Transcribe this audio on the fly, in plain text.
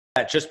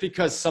that just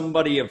because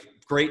somebody of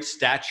great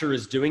stature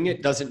is doing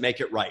it doesn't make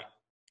it right.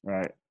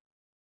 Right.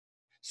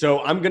 So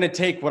I'm going to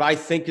take what I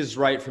think is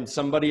right from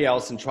somebody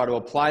else and try to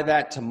apply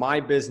that to my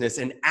business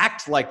and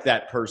act like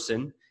that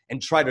person and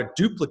try to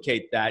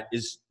duplicate that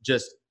is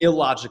just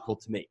illogical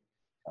to me.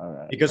 All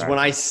right. Because when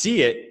I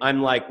see it,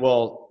 I'm like,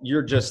 well,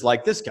 you're just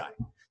like this guy.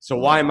 So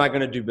why am I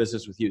going to do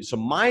business with you? So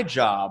my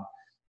job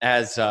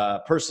as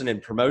a person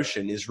in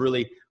promotion is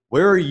really,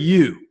 where are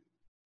you?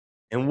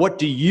 And what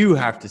do you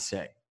have to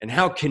say? And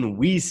how can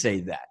we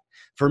say that?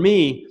 For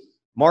me,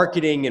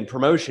 marketing and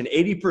promotion,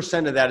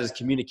 80% of that is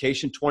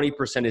communication,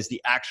 20% is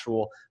the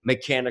actual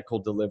mechanical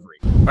delivery.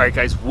 All right,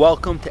 guys,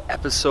 welcome to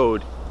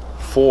episode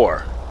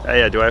 4.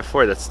 Yeah, do I have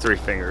 4? That's 3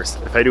 fingers.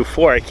 If I do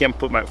 4, I can't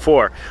put my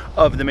 4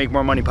 of the Make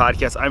More Money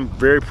podcast. I'm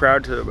very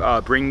proud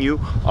to bring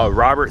you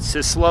Robert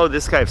Syslo.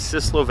 This guy of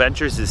Syslo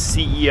Ventures is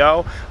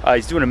CEO.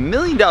 He's doing $1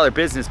 million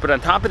business, but on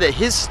top of that,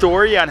 his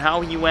story on how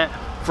he went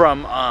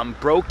from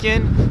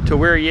broken to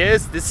where he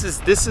is, this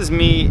is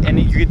me, and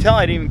you can tell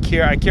I didn't even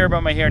care. I care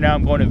about my hair now.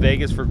 I'm going to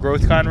Vegas for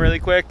GrowthCon really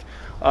quick.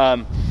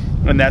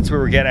 And that's where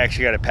we're getting. I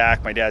actually got to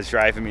pack. My dad's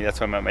driving me. That's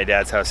why I'm at my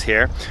dad's house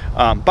here.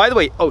 By the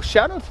way,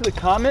 shout out to the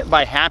comment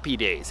by Happy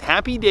Days.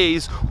 Happy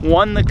Days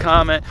won the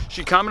comment.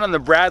 She commented on the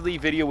Bradley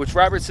video, which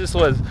Robert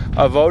Syslo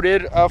has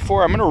voted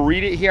for. I'm going to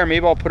read it here.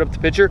 Maybe I'll put up the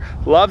picture.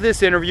 Love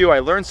this interview. I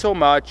learned so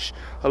much.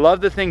 I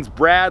love the things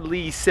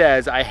Bradley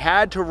says. I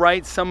had to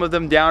write some of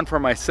them down for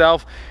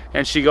myself.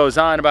 And she goes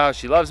on about how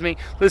she loves me.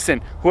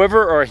 Listen,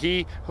 whoever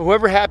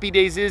Happy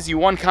Days is, you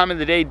won comment of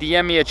the day,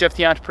 DM me at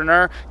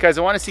JeffTheEntrepreneur. Guys,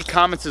 I want to see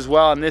comments as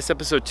well on this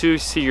episode too,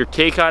 see your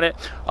take on it.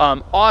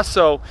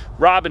 Also,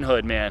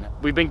 Robinhood, man.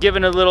 We've been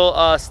giving a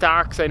little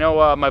stocks. I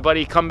know my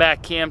buddy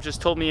Comeback Cam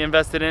just told me he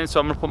invested in it,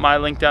 so I'm going to put my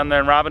link down there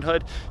in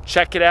Robinhood.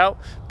 Check it out.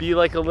 Be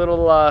like a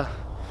little...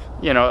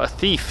 you know, a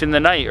thief in the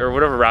night or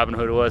whatever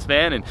Robinhood was,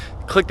 man, and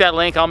click that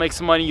link. I'll make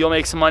some money, you'll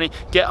make some money.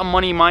 Get a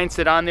money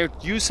mindset on there.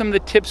 Use some of the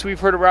tips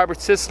we've heard of Robert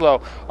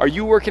Syslo. Are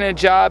you working a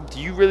job? Do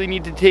you really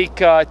need to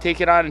take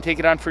it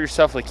on for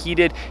yourself like he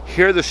did?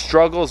 Hear the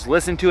struggles,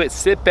 listen to it,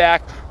 sit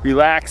back,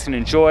 relax, and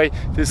enjoy.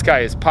 This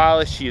guy is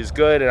polished, he is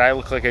good, and I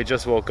look like I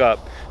just woke up.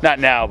 Not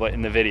now, but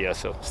in the video,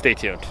 so stay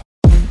tuned.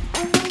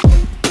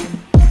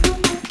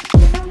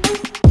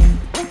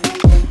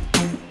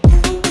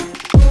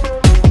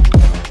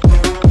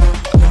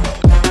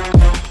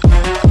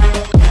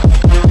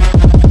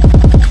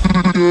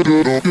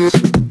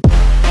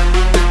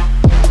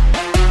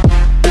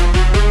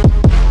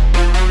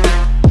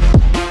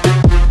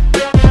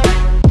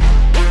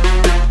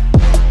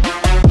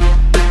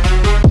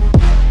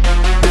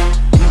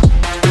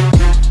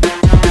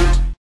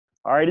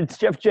 All right, it's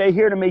Jeff J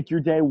here to make your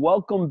day.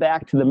 Welcome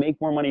back to the Make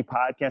More Money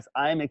podcast.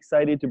 I'm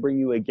excited to bring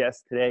you a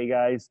guest today,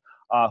 guys,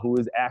 who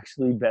has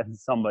actually been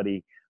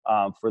somebody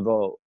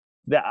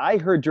that I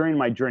heard during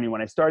my journey.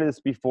 When I started this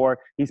before,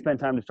 he spent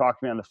time to talk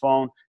to me on the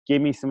phone, gave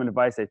me some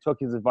advice. I took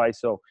his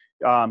advice. So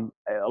a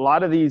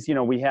lot of these,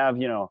 we have,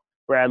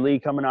 Bradley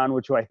coming on,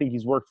 which I think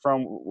he's worked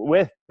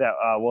with that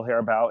we'll hear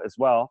about as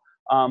well.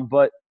 And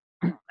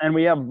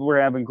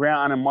we're having Grant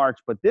on in March,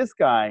 but this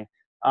guy,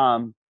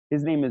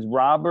 his name is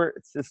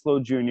Robert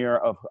Syslo Jr.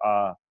 of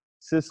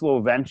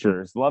Syslo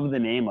Ventures. Love the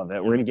name of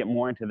it. We're going to get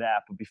more into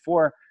that. But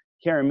before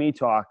hearing me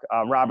talk,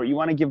 Robert, you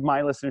want to give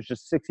my listeners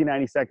just 60,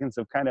 90 seconds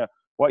of kind of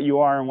what you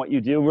are and what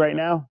you do right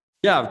now?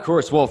 Yeah, of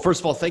course. Well, first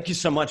of all, thank you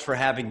so much for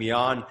having me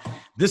on.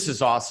 This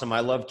is awesome. I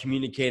love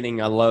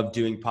communicating. I love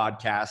doing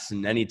podcasts,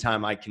 and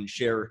anytime I can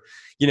share,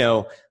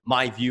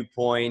 my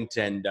viewpoint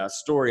and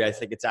story, I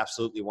think it's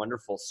absolutely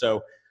wonderful.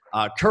 So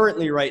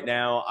currently right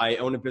now, I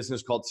own a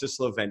business called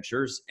Syslo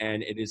Ventures,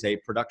 and it is a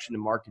production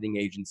and marketing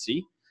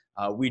agency.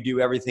 We do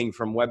everything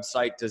from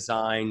website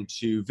design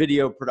to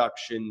video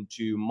production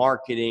to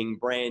marketing,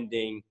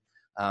 branding,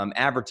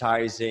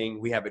 advertising.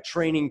 We have a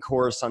training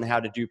course on how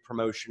to do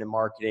promotion and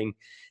marketing.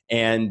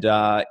 And,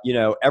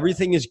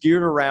 everything is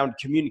geared around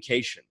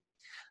communication.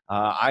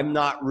 I'm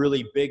not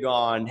really big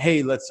on,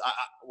 hey,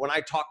 when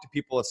I talk to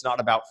people, it's not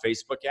about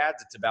Facebook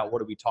ads. It's about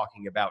what are we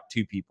talking about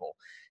to people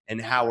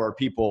and how are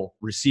people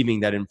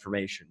receiving that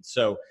information.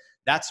 So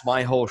that's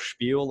my whole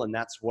spiel. And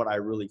that's what I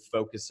really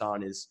focus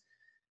on, is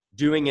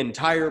doing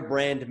entire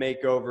brand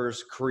makeovers,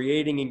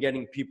 creating and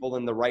getting people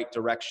in the right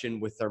direction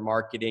with their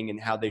marketing and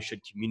how they should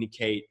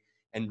communicate,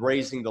 and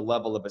raising the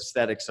level of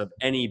aesthetics of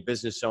any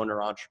business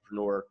owner,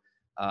 entrepreneur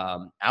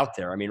out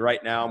there. I mean,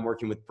 right now I'm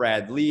working with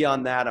Brad Lee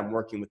on that. I'm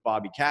working with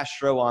Bobby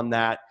Castro on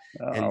that,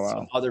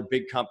 some other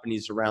big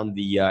companies around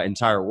the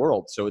entire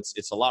world. So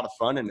it's a lot of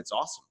fun and it's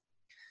awesome.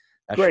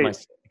 That's Great. My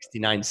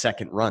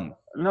 69-second run.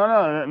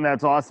 No,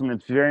 that's awesome.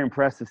 It's very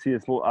impressive to see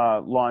this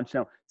launch.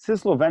 Now,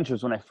 Syslo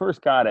Ventures, when I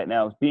first got it,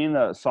 now being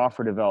a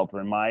software developer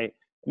in my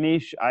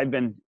niche, I've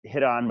been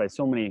hit on by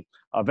so many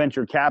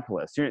venture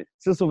capitalists.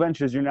 Syslo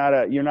Ventures, you're not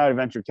a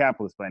venture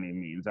capitalist by any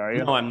means, are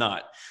you? No, I'm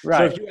not. Right.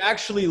 So if you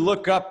actually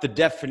look up the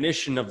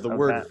definition of the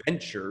word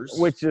ventures,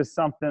 which is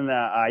something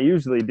that I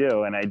usually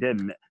do, and I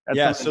didn't.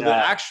 So the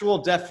actual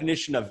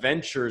definition of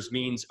ventures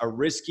means a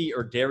risky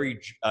or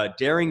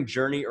daring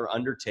journey or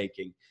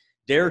undertaking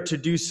dare to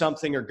do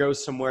something or go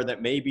somewhere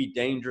that may be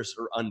dangerous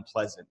or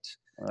unpleasant.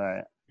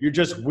 Right. You're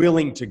just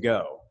willing to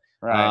go.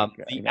 Right.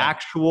 The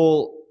actual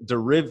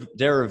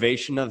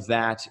derivation of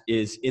that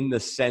is in the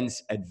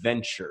sense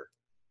adventure.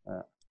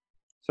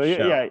 So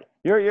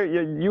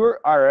you're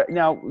all right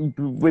now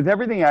with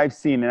everything I've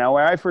seen. Now,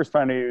 where I first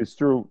found you was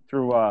through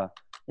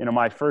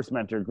my first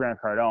mentor, Grant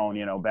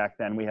Cardone. Back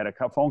then we had a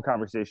phone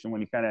conversation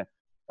when you kind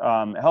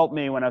of helped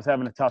me when I was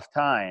having a tough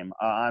time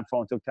on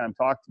phone. Took time to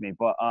talk to me,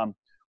 but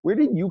where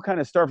did you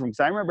kind of start from? Because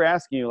I remember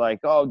asking you like,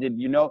 oh,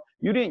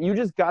 you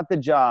just got the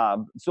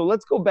job. So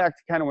let's go back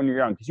to kind of when you're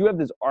young, because you have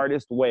this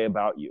artist way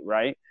about you,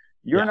 right?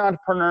 You're an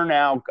entrepreneur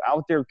now,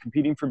 out there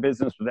competing for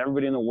business with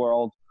everybody in the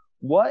world.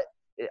 What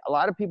a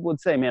lot of people would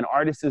say, man,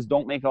 artists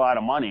don't make a lot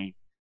of money,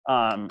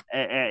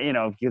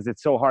 because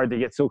it's so hard to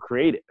get so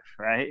creative,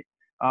 right?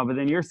 But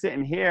then you're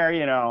sitting here,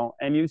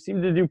 and you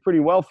seem to do pretty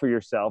well for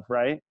yourself,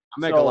 right? I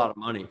make a lot of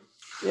money.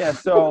 Yeah.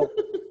 So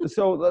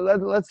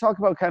let's talk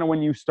about kind of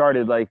when you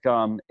started, like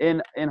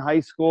in high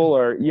school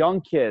or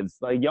young kids,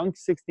 like young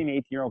 16,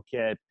 18-year-old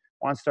kid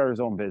wants to start his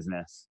own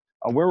business.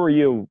 Where were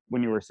you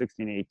when you were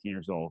 16, 18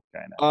 years old,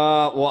 kind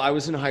of? Well, I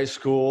was in high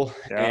school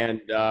and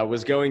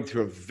was going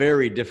through a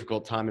very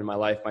difficult time in my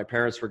life. My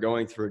parents were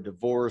going through a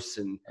divorce,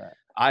 and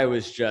I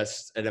was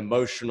just an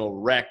emotional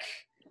wreck.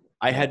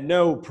 I had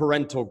no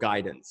parental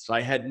guidance.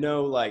 I had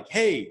no like,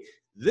 hey,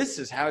 this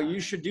is how you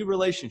should do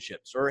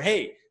relationships, or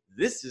hey,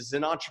 this is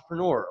an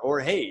entrepreneur, or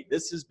hey,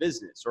 this is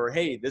business, or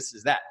hey, this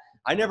is that.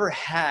 I never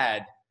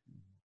had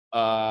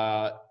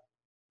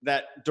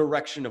that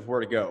direction of where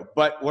to go.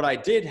 But what I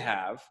did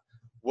have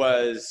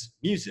was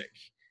music.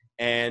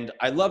 And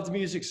I loved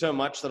music so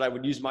much that I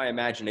would use my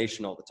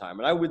imagination all the time.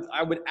 And I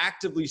would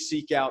actively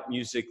seek out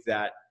music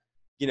that,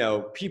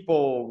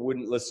 people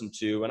wouldn't listen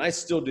to. And I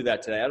still do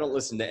that today. I don't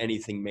listen to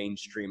anything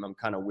mainstream. I'm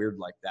kind of weird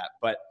like that.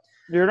 But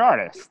you're an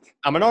artist.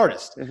 I'm an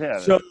artist. Yeah.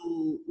 So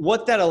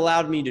what that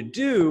allowed me to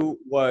do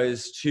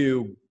was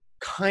to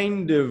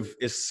kind of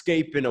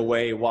escape in a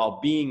way while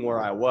being where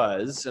I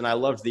was. And I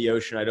loved the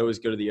ocean. I'd always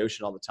go to the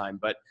ocean all the time.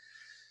 But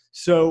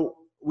so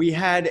we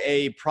had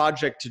a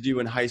project to do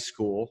in high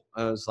school.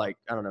 I was like,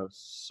 I don't know,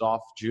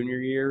 junior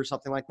year or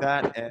something like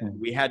that. And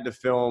we had to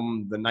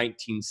film the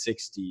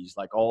 1960s,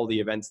 like all the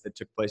events that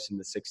took place in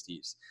the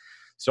 60s.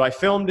 So I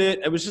filmed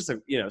it. It was just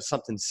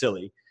something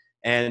silly.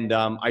 And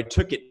I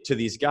took it to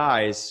these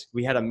guys.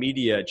 We had a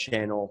media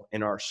channel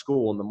in our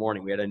school in the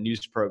morning. We had a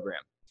news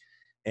program.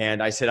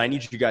 And I said, I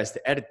need you guys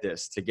to edit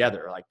this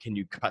together. Like, can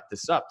you cut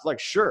this up? Like,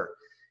 sure.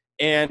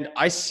 And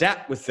I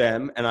sat with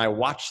them and I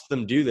watched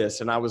them do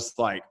this. And I was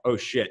like, oh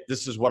shit,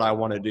 this is what I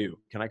want to do.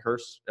 Can I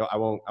curse? I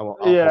won't.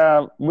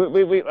 Yeah,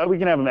 we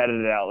can have them edit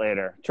it out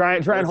later. Try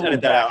and hold it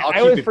back.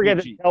 I always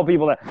forget to tell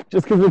people that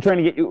just because we're trying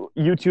to get you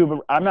YouTube,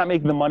 I'm not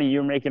making the money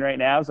you're making right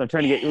now. So I'm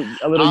trying to get you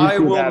a little YouTube. I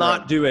will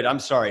not do it. I'm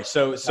sorry.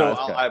 So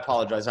I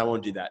apologize. I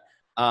won't do that.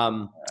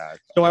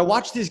 So I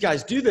watched these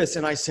guys do this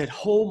and I said,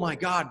 oh my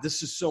God,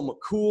 this is so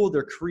cool.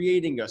 They're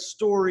creating a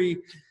story.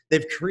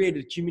 They've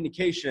created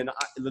communication.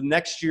 The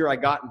next year I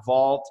got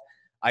involved.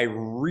 I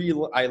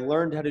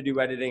learned how to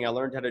do editing. I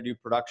learned how to do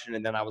production.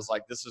 And then I was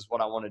like, this is what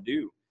I want to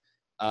do.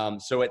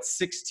 So at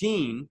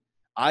 16,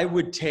 I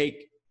would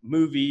take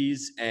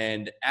movies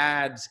and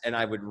ads and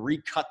I would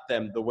recut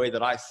them the way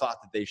that I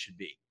thought that they should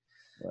be.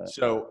 Right.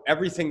 So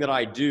everything that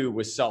I do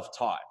was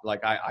self-taught.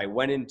 Like I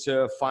went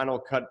into Final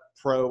Cut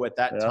Pro at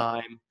that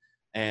time.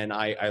 And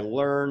I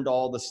learned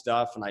all the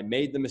stuff and I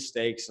made the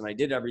mistakes and I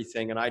did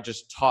everything. And I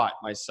just taught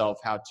myself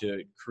how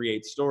to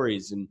create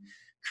stories and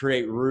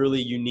create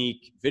really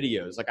unique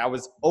videos. Like I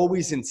was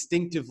always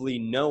instinctively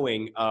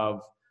knowing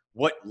of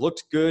what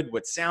looked good,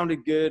 what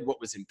sounded good, what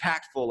was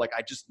impactful. Like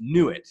I just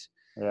knew it.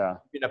 Yeah.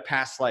 In a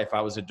past life,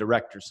 I was a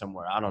director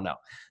somewhere. I don't know.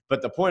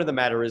 But the point of the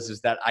matter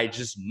is that I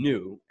just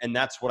knew, and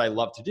that's what I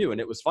love to do.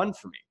 And it was fun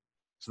for me.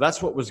 So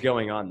that's what was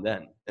going on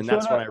then. And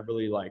that's what I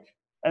really like.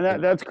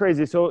 And that's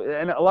crazy. So,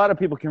 and a lot of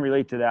people can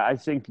relate to that. I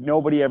think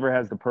nobody ever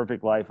has the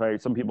perfect life,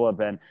 right? Some people have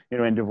been,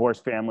 in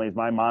divorced families.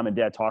 My mom and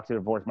dad talked to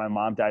divorce. My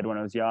mom died when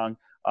I was young.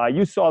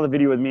 You saw the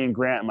video with me and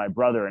Grant and my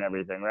brother and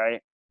everything,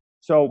 right?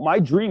 So my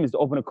dream is to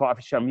open a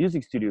coffee shop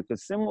music studio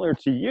because similar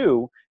to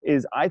you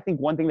is I think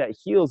one thing that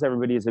heals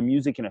everybody is the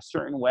music in a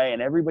certain way,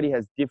 and everybody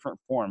has different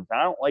forms.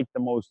 I don't like the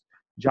most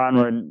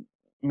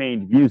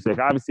genre-made music.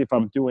 Obviously, if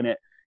I'm doing it,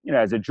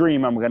 as a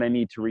dream, I'm going to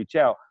need to reach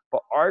out.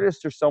 But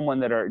artists are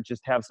someone that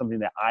just have something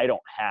that I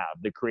don't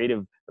have, the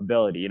creative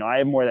ability. I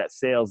have more of that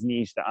sales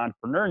niche, the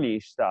entrepreneur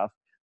niche stuff,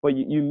 but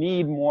you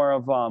need more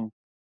of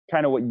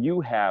kind of what you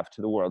have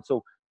to the world.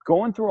 So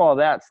going through all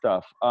that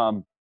stuff,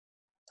 and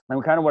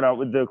kind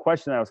of the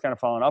question that I was kind of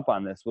following up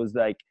on this was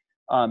like,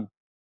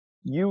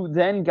 you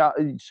then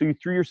you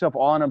threw yourself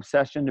all in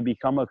obsession to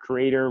become a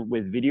creator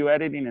with video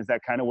editing. Is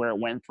that kind of where it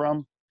went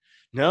from?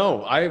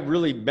 No, I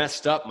really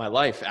messed up my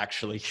life,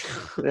 actually.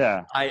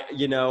 Yeah.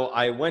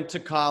 I went to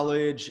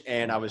college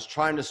and I was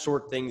trying to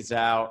sort things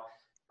out.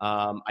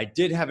 I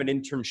did have an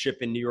internship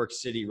in New York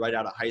City right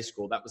out of high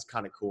school. That was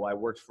kind of cool. I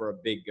worked for a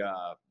big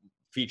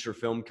feature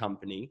film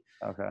company.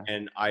 Okay.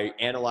 And I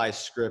analyzed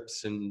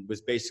scripts and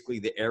was basically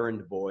the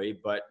errand boy.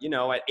 But, you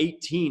know, at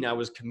 18, I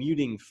was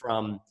commuting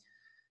from,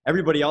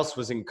 everybody else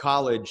was in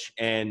college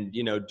and,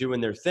 you know,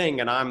 doing their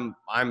thing. And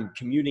I'm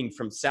commuting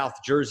from South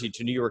Jersey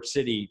to New York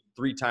City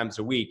 3 times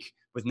a week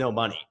with no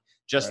money,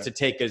 just to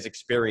take as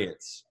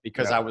experience,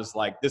 because I was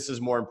like, this is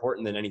more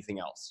important than anything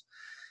else.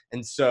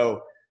 And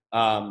so,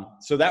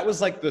 so that was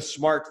like the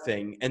smart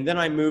thing. And then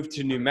I moved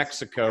to New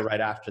Mexico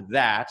right after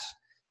that.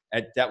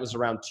 That was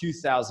around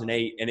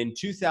 2008. And in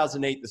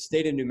 2008, the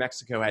state of New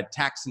Mexico had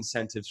tax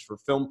incentives for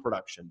film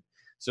production.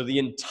 So the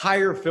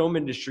entire film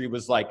industry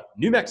was like,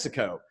 New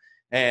Mexico.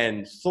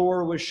 And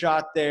Thor was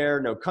shot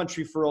there, No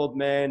Country for Old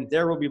Men,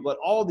 There Will Be Blood.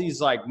 All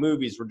these like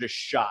movies were just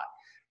shot.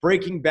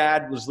 Breaking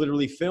Bad was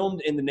literally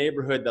filmed in the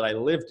neighborhood that I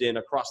lived in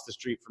across the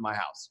street from my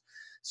house.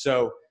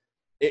 So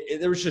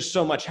there was just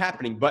so much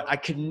happening, but I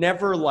could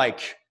never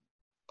like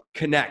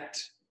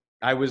connect.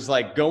 I was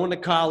like going to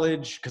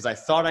college because I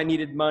thought I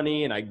needed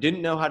money and I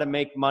didn't know how to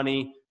make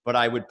money, but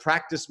I would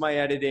practice my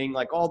editing,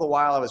 like all the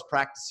while I was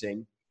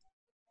practicing.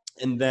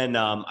 And then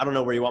I don't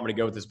know where you want me to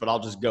go with this, but I'll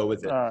just go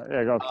with it.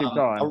 Yeah, go. Keep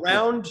going.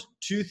 Around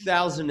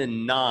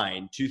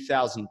 2009,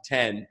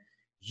 2010,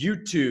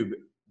 YouTube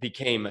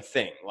became a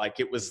thing. Like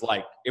it was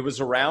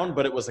around,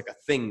 but it was like a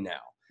thing now.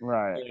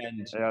 Right.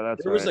 And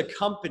that's there was a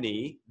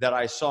company that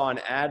I saw an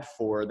ad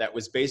for that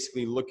was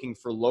basically looking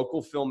for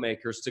local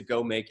filmmakers to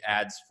go make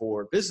ads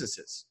for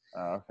businesses.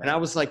 Okay. And I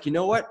was like, you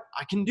know what?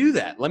 I can do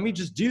that. Let me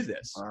just do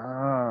this.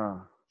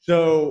 Ah.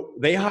 So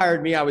they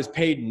hired me. I was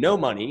paid no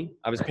money.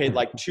 I was paid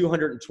like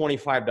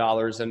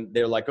 $225. And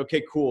they're like,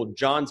 okay, cool.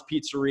 John's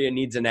Pizzeria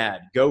needs an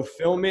ad. Go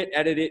film it,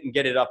 edit it, and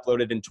get it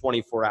uploaded in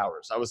 24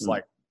 hours. I was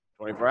like,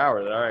 24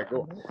 hours. All right,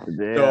 cool.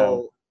 Damn.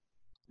 So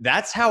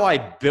that's how I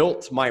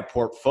built my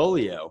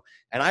portfolio.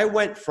 And I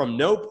went from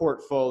no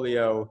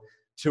portfolio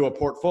to a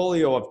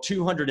portfolio of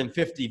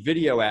 250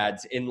 video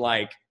ads in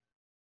like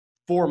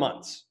 4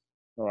 months.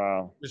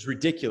 Wow. It was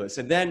ridiculous.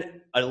 And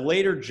then a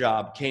later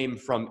job came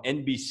from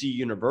NBC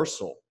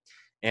Universal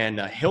and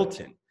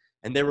Hilton.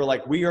 And they were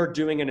like, we are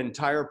doing an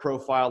entire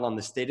profile on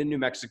the state of New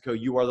Mexico.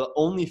 You are the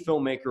only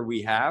filmmaker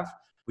we have.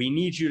 We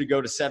need you to go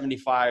to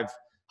 75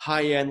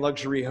 high-end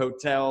luxury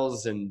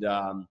hotels and,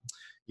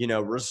 you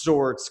know,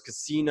 resorts,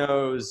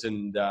 casinos,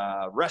 and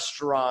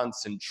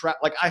restaurants. And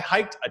like I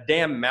hiked a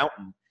damn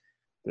mountain.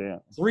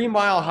 Damn.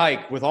 3-mile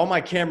hike with all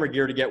my camera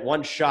gear to get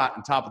one shot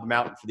on top of the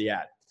mountain for the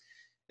ad.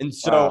 And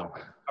so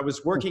I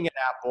was working at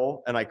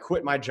Apple and I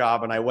quit my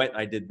job and I went and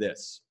I did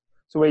this.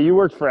 So wait, you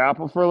worked for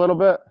Apple for a little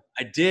bit?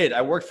 I did.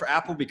 I worked for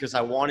Apple because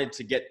I wanted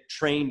to get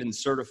trained and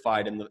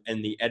certified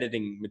in the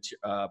editing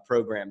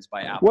programs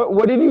by Apple.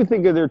 What did you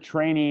think of their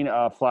training?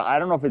 I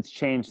don't know if it's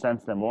changed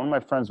since then, but one of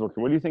my friends worked.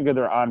 What do you think of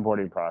their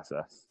onboarding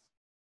process?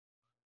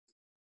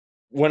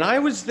 When I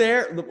was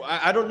there,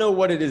 I don't know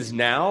what it is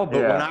now,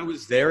 but when I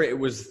was there, it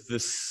was the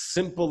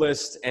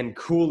simplest and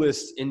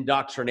coolest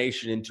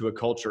indoctrination into a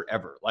culture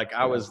ever. Like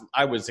I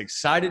was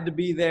excited to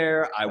be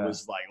there. I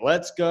was like,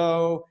 let's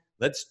go,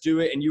 let's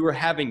do it. And you were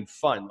having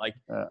fun. Like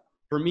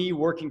for me,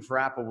 working for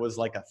Apple was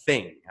like a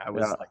thing. I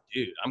was like,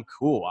 dude, I'm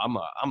cool. I'm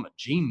a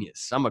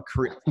genius.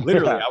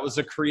 Literally, I was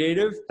a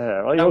creative.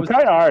 Yeah, well, you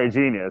kind of are a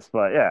genius,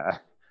 but yeah.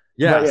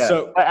 Yeah,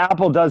 so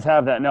Apple does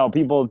have that. No,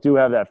 people do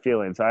have that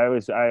feeling. So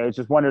I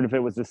just wondered if it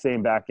was the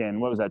same back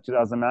in, what was that,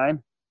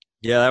 2009?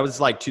 Yeah, that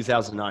was like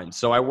 2009.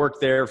 So I worked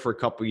there for a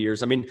couple of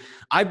years. I mean,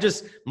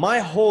 my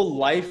whole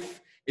life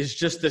is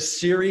just a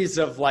series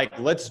of like,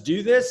 let's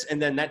do this.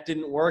 And then that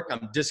didn't work.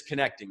 I'm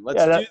disconnecting.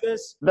 Let's do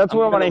this. That's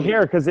what I want to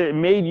hear, because it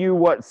made you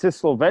what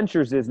Syslo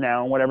Ventures is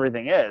now and what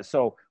everything is.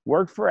 So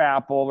worked for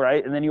Apple,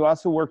 right? And then you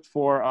also worked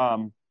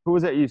for, who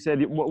was it? You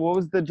said, what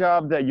was the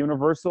job, that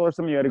Universal or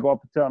something? You had to go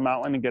up to a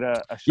mountain and get a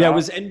shot? Yeah, it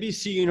was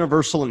NBC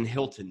Universal and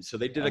Hilton. So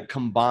they did a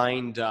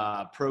combined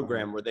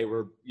program where they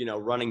were, you know,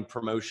 running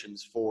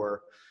promotions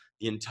for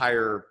the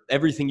entire,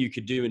 everything you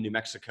could do in New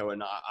Mexico.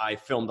 And I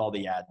filmed all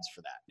the ads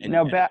for that. And,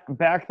 now,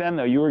 back then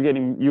though, you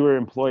were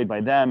employed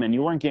by them and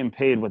you weren't getting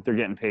paid what they're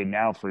getting paid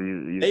now for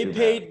you. They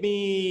paid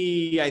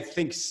me, I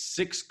think,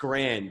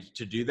 $6,000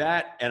 to do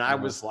that. And I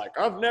was like,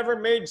 I've never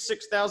made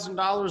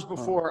 $6,000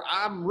 before.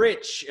 I'm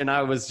rich. And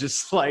I was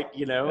just like,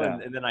 you know,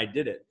 and then I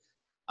did it.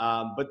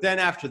 But then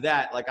after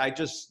that, like I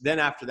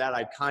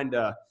kind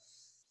of,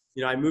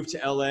 you know, I moved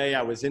to LA.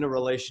 I was in a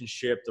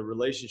relationship. The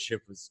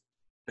relationship was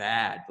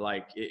bad.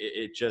 Like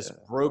it just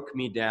broke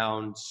me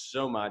down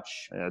so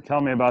much. Yeah,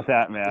 tell me about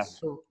that, man.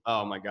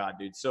 Oh my God,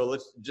 dude. So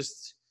let's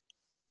just,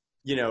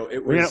 you know,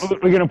 we're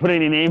gonna put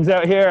any names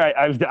out here.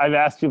 I've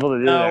asked people to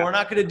do that. No, we're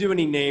not gonna do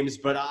any names,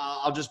 but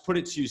I'll just put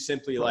it to you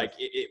simply. Like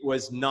it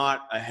was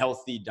not a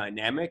healthy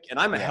dynamic, and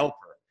I'm a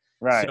helper.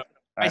 Right. So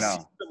I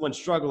see someone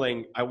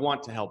struggling, I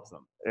want to help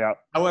them. Yeah.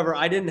 However,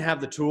 I didn't have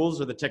the tools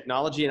or the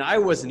technology, and I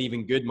wasn't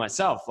even good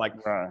myself. Like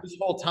this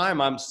whole time,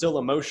 I'm still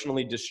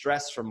emotionally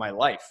distressed from my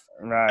life.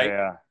 Right.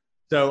 Yeah.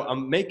 So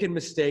I'm making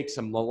mistakes.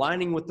 I'm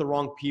aligning with the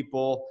wrong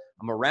people.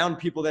 I'm around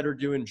people that are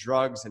doing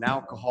drugs and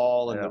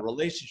alcohol, and the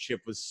relationship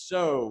was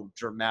so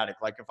dramatic.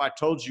 Like if I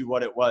told you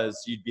what it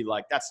was, you'd be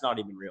like, that's not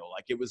even real.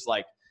 Like it was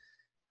like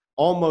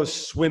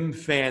almost swim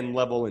fan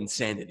level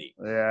insanity.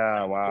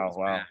 Yeah. Wow.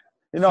 Wow. Bad.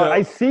 You know,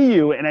 I see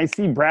you and I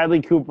see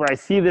Bradley Cooper. I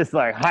see this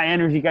like high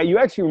energy guy. You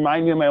actually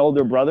remind me of my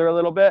older brother a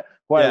little bit,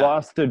 who I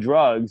lost to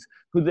drugs.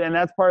 And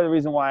that's part of the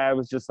reason why I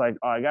was just like,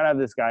 oh, I got to have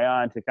this guy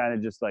on to kind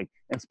of just like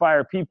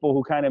inspire people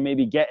who kind of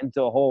maybe get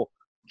into a whole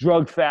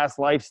drug fast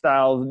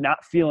lifestyle,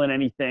 not feeling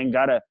anything.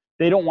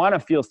 They don't want to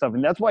feel stuff.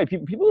 And that's why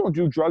people don't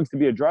do drugs to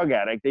be a drug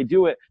addict. They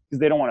do it because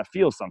they don't want to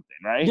feel something,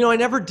 right? You know, I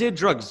never did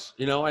drugs.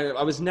 You know,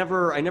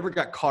 I never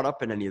got caught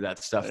up in any of that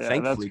stuff,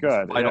 thankfully,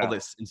 despite all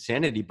this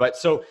insanity. But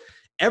so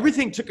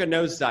everything took a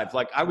nosedive.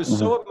 Like I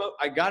was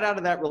I got out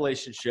of that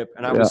relationship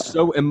and I was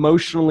so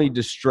emotionally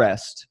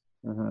distressed.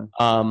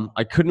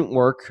 I couldn't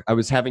work. I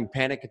was having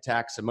panic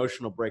attacks,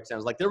 emotional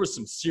breakdowns. Like there was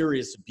some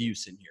serious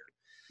abuse in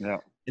here. Yeah.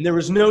 And there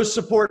was no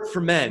support for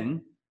men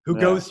who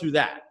go through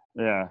that.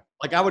 Yeah.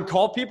 Like I would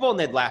call people and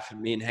they'd laugh at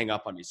me and hang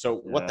up on me.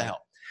 So what the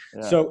hell?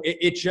 Yeah. So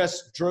it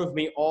just drove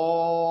me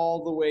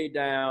all the way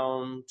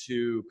down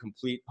to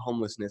complete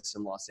homelessness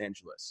in Los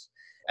Angeles.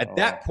 At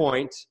that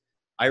point,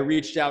 I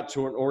reached out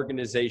to an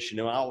organization,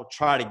 and I'll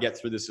try to get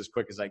through this as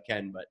quick as I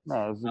can. But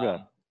this is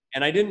good.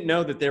 And I didn't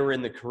know that they were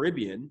in the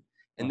Caribbean.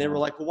 And they were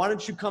like, well, why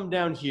don't you come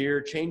down here,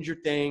 change your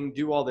thing,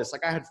 do all this.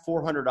 Like I had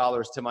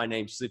 $400 to my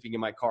name sleeping in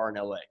my car in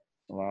LA.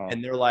 Wow.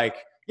 And they're like,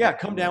 yeah,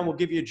 come down. We'll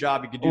give you a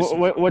job. You could do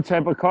what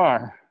type of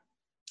car?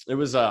 It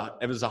was a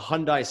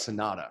Hyundai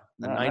Sonata.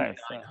 Nice.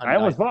 I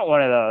almost bought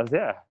one of those.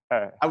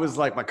 Yeah. I was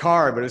like my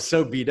car, but it was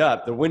so beat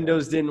up. The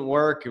windows didn't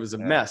work. It was a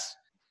mess.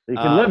 You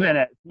can live in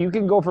it. You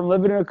can go from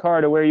living in a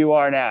car to where you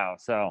are now.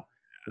 So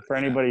for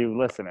anybody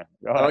listening.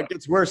 Oh, it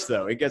gets worse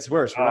though. It gets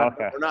worse.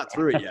 We're not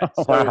through it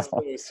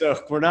yet.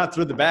 So we're not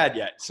through the bad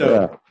yet.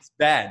 So it's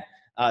bad.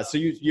 So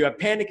you have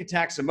panic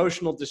attacks,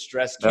 emotional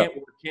distress, can't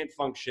work, can't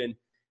function,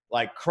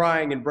 like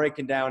crying and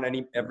breaking down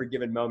every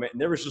given moment.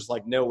 And there was just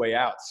like no way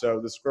out.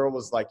 So this girl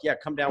was like, yeah,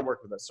 come down,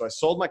 work with us. So I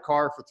sold my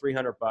car for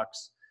 $300.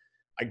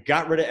 I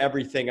got rid of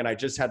everything, and I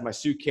just had my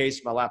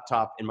suitcase, my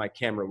laptop, and my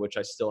camera, which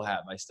I still have.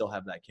 I still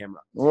have that camera.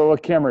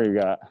 What camera you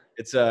got?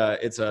 It's a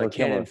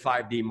Canon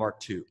 5D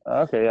Mark II.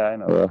 Okay, yeah, I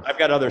know. I've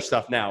got other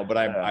stuff now, but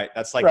I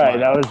that's like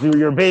that was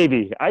your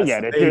baby. I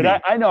get it, dude.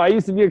 I know. I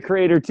used to be a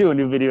creator too in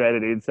new video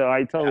editing, so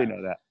I totally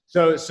know that.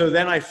 So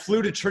then I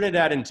flew to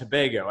Trinidad and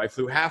Tobago. I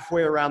flew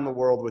halfway around the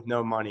world with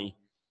no money.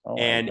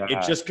 And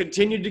it just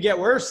continued to get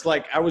worse.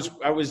 Like I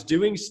was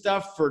doing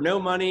stuff for no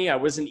money. I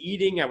wasn't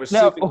eating. I was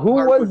sleeping. Who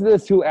was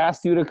this who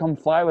asked you to come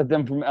fly with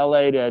them from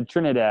LA to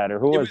Trinidad, or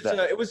who was that?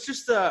 It was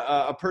just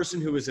a person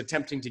who was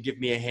attempting to give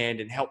me a hand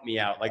and help me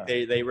out. Like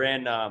they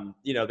ran,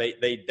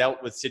 they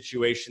dealt with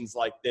situations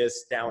like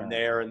this down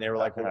there, and they were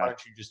like, well, why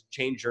don't you just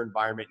change your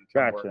environment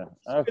and come work?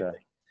 Okay.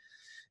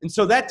 And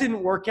so that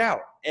didn't work out.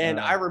 And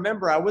I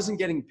remember I wasn't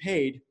getting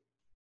paid,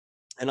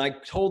 and I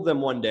told them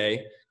one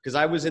day, because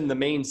I was in the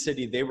main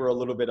city, they were a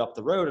little bit up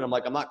the road, and I'm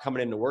like, I'm not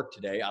coming into work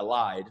today. I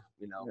lied,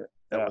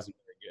 that wasn't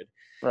very good.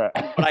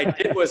 Right. What I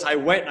did was I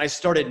went and I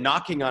started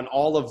knocking on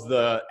all of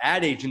the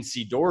ad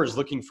agency doors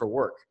looking for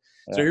work.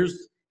 Yeah. So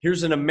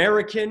here's an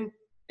American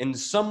in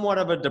somewhat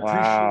of a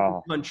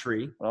depreciated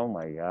country. Oh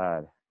my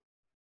God.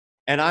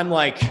 And I'm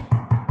like,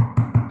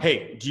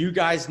 hey, do you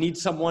guys need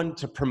someone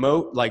to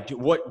promote? Like,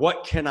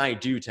 what can I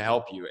do to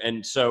help you?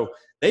 And so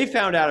they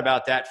found out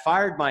about that,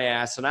 fired my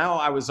ass, and now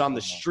I was on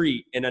the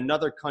street in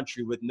another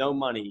country with no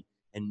money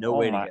and no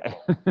way to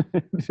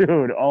get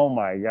Dude, oh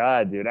my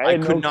God, dude. I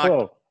could not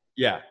clue.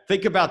 Yeah,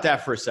 think about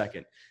that for a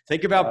second.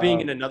 Think about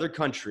being in another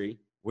country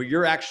where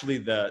you're actually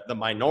the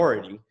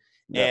minority,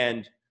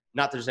 and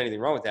not there's anything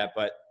wrong with that,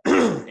 but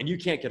and you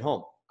can't get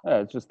home.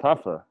 Yeah, it's just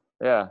tougher.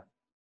 Yeah.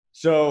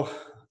 So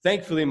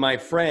thankfully, my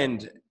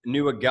friend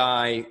knew a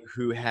guy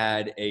who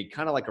had a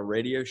kind of like a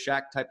Radio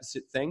Shack type of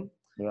thing.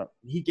 Yeah.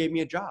 He gave me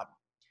a job.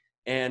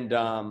 And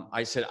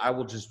I said, I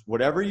will just,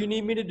 whatever you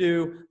need me to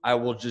do, I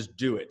will just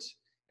do it.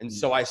 And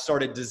so I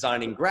started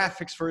designing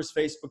graphics for his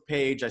Facebook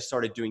page. I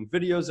started doing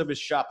videos of his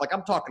shop. Like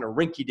I'm talking a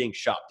rinky-dink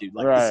shop, dude.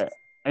 Like, right.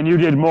 And you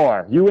did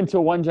more. You went to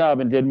one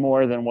job and did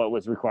more than what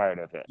was required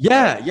of it.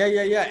 Yeah.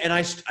 And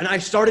I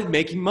started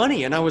making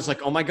money. And I was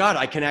like, oh my God,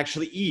 I can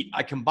actually eat.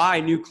 I can buy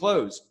new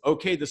clothes.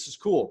 Okay, this is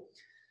cool.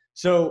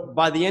 So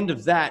by the end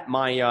of that,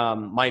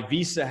 my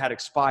visa had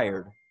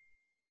expired.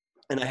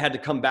 And I had to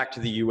come back to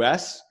the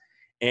US.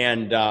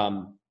 And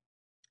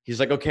he's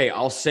like, okay,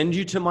 I'll send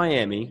you to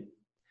Miami.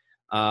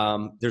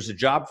 There's a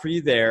job for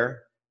you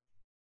there.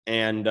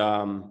 And,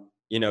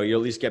 you'll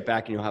at least get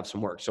back and you'll have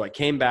some work. So I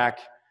came back,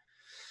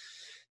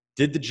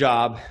 did the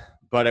job,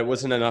 but it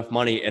wasn't enough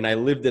money. And I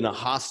lived in a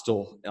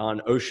hostel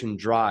on Ocean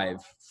Drive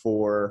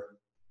for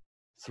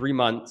 3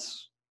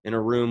 months in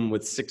a room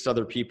with 6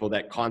 other people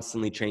that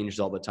constantly changed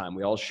all the time.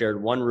 We all shared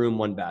one room,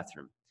 one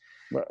bathroom.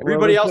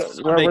 Everybody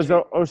else. Where was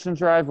the Ocean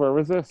Drive? Where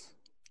was this?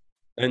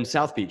 In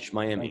South Beach,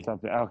 Miami.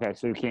 Okay,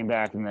 so you came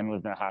back and then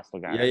lived in a hostel.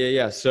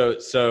 Yeah.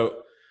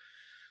 So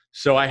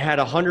So I had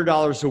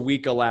 $100 a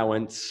week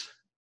allowance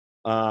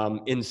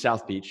in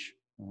South Beach,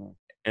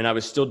 and I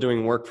was still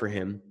doing work for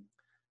him.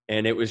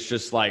 And it was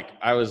just like,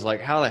 I was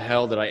like, how the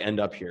hell did I end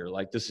up here?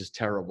 Like, this is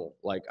terrible.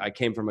 Like, I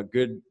came from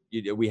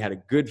we had a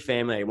good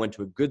family. I went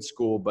to a good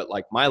school, but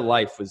like my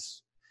life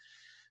was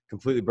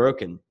completely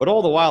broken. But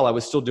all the while I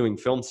was still doing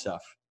film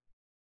stuff.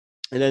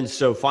 And then,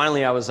 so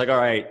finally I was like, all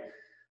right,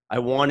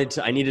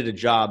 I needed a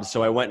job.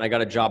 So I went and I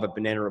got a job at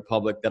Banana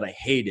Republic that I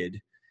hated.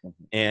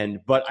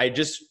 But I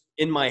just,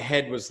 in my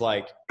head was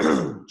like,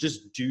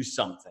 just do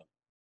something.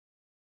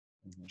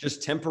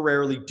 Just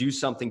temporarily do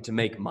something to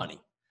make money.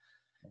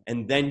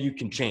 And then you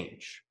can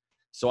change.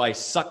 So I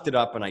sucked it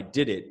up and I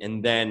did it.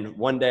 And then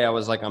one day I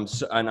was like,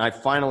 and I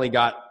finally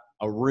got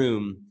a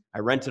room. I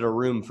rented a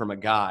room from a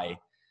guy.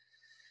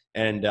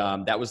 And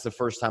that was the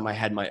first time I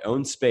had my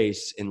own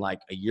space in like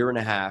a year and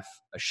a half,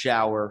 a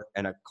shower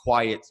and a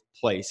quiet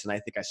place. And I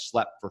think I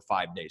slept for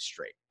 5 days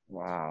straight.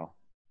 Wow.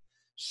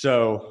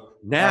 So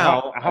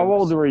now. How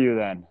old were you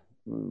then?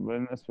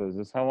 When was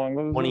this? How long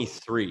was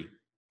 23.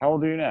 How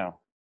old are you now?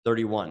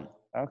 31.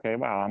 Okay,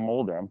 wow, I'm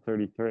older. I'm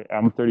 33.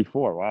 I'm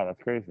 34. Wow,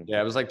 that's crazy. Yeah,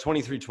 it was like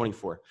 23,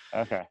 24.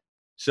 Okay.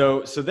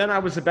 So then I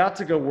was about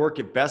to go work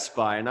at Best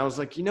Buy, and I was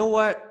like, you know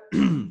what?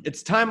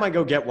 It's time I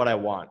go get what I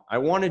want. I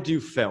want to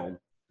do film.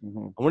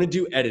 I want to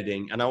do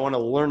editing, and I want to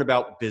learn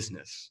about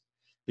business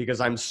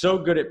because I'm so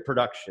good at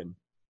production.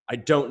 I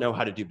don't know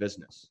how to do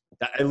business.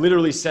 I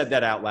literally said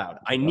that out loud.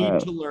 I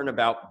need to learn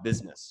about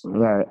business.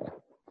 Right.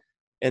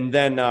 And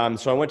then,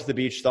 so I went to the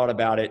beach, thought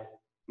about it.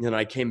 And then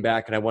I came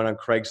back and I went on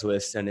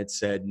Craigslist and it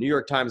said, New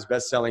York Times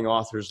bestselling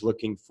authors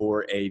looking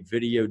for a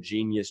video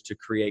genius to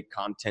create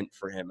content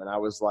for him. And I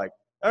was like,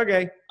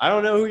 okay, I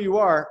don't know who you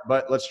are,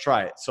 but let's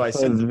try it. So I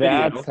sent the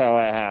video. That's how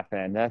it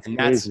happened.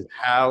 That's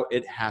how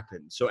it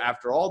happened. So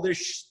after all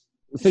this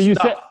So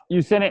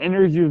you sent an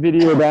interview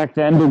video back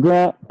then to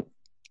Grant?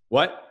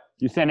 What?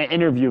 You sent an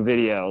interview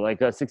video,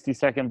 like a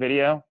 60-second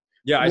video?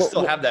 Yeah, I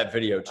still have that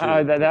video too.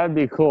 That would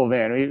be cool,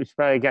 man. We should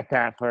probably get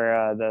that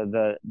for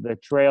the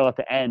trail at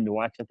the end.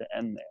 Watch at the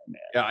end there,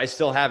 man. Yeah, I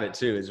still have it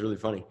too. It's really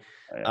funny.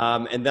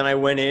 And then I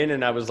went in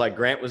and I was like,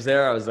 Grant was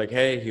there. I was like,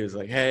 hey. He was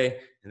like, hey.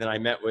 And then I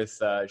met with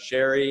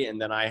Sherry, and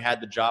then I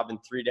had the job in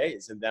 3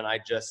 days. And then I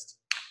just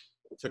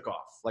took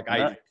off. Like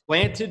I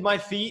planted my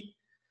feet,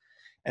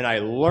 and I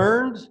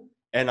learned.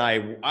 And I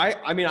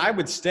mean, I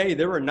would stay.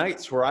 There were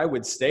nights where I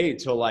would stay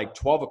till like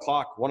 12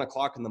 o'clock, 1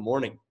 o'clock in the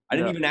morning. I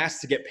didn't even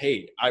ask to get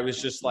paid. I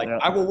was just like,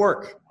 I will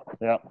work.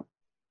 Yeah.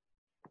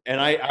 And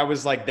I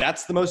was like,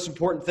 that's the most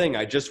important thing.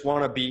 I just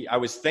want to be, I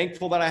was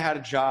thankful that I had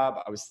a job.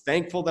 I was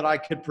thankful that I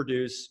could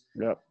produce.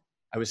 Yeah.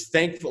 I was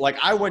thankful. Like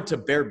I went to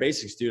bare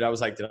basics, dude. I was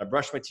like, did I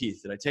brush my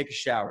teeth? Did I take a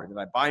shower? Did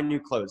I buy new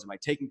clothes? Am I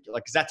taking,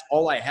 like, cause that's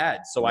all I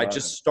had. So I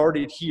just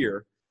started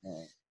here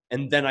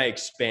and then I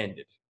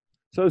expanded.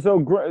 But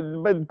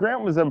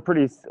Grant was a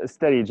pretty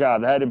steady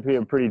job. That had to be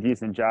a pretty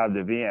decent job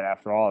to be in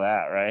after all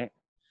that, right?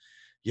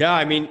 Yeah,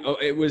 I mean,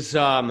 it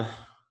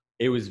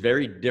was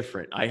very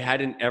different. I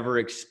hadn't ever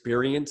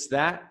experienced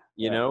that.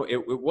 You know,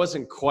 it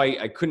wasn't quite,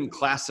 I couldn't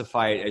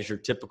classify it as your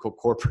typical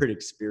corporate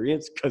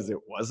experience because it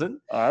wasn't.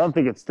 I don't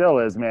think it still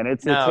is, man.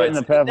 It's hitting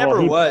the it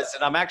never was.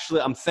 And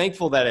I'm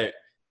thankful that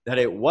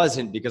it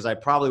wasn't, because I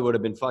probably would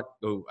have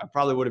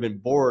been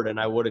bored and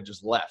I would have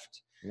just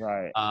left.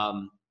 Right.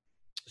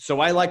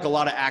 So I like a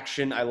lot of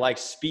action. I like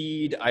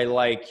speed. I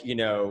like,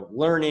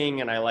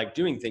 learning, and I like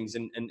doing things.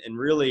 And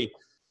really,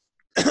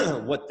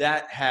 what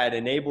that had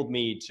enabled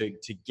me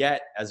to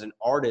get as an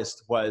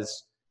artist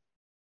was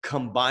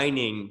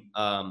combining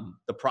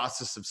the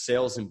process of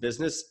sales and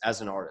business as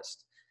an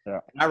artist. Yeah.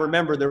 And I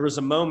remember there was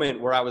a moment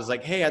where I was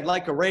like, hey, I'd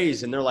like a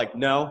raise. And they're like,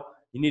 no,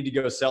 you need to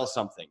go sell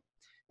something.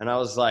 And I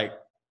was like,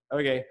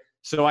 okay.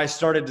 So I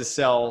started to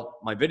sell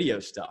my video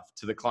stuff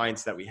to the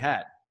clients that we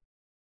had.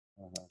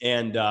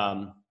 And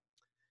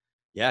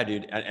yeah,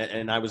 dude.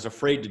 And I was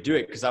afraid to do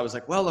it because I was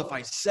like, well, if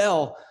I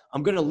sell,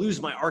 I'm going to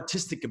lose my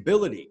artistic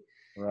ability.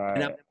 Right.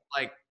 And I'm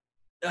like,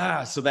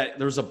 so that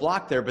there's a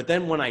block there. But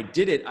then when I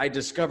did it, I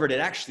discovered it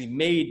actually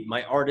made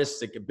my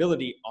artistic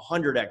ability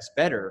 100x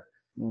better,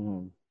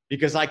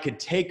 because I could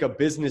take a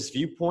business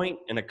viewpoint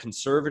and a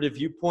conservative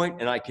viewpoint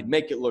and I could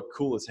make it look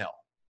cool as hell.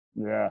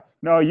 Yeah.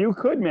 No, you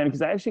could, man,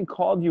 because I actually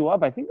called you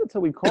up. I think that's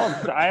how we called.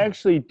 I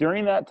actually,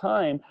 during that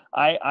time,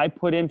 I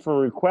put in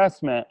for a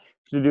requestment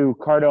to do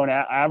Cardone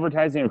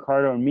advertising or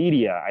Cardone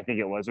media, I think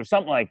it was, or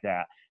something like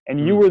that. And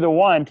you were the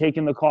one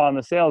taking the call on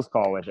the sales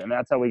call with it. And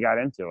that's how we got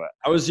into it.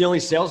 I was the only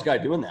sales guy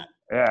doing that.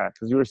 Yeah,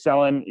 because you were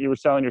selling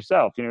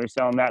yourself. You were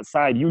selling that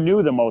side. You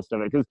knew the most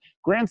of it. Because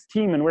Grant's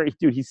team and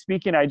he's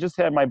speaking. I just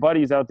had my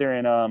buddies out there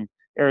in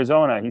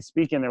Arizona. He's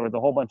speaking there with a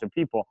whole bunch of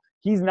people.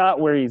 He's not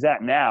where he's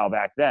at now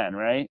back then,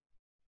 right?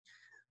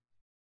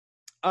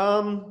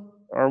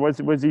 Or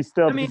was he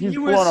still? I mean, he's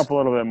blown up a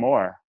little bit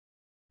more.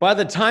 By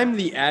the time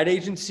the ad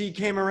agency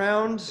came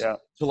around to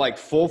like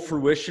full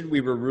fruition,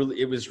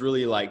 it was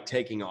really like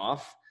taking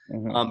off.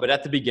 But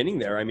at the beginning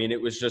there, I mean, it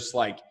was just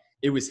like,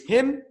 it was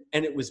him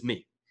and it was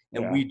me.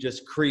 And we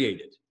just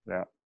created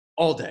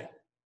all day,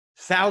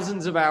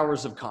 thousands of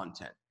hours of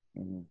content.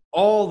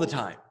 all the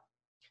time.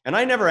 And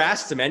I never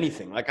asked him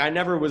anything. Like I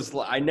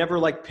never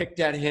like picked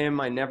at him.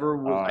 I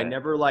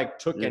never like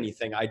took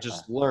anything. I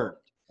just learned.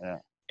 Yeah.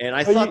 And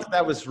I thought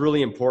that was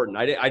really important.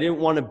 I didn't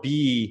want to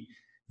be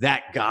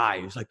that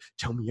guy who's like,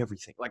 tell me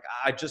everything. Like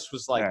I just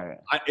was like,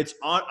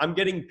 I'm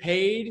getting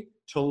paid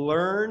to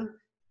learn.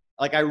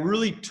 Like I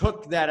really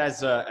took that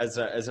as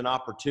an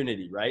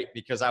opportunity, right?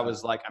 Because I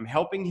was like, I'm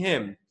helping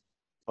him,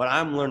 but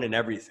I'm learning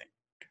everything.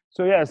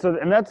 So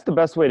and that's the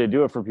best way to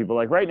do it for people.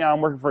 Like right now I'm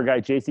working for a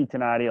guy, JC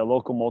Tenati, a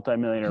local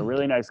multimillionaire,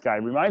 really nice guy.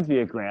 Reminds me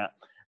of Grant,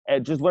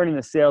 at just learning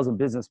the sales and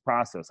business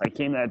process.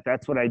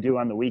 That's what I do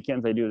on the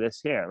weekends. I do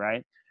this here,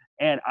 right?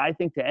 And I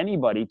think to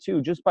anybody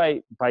too, just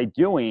by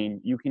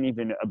doing, you can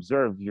even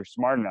observe you're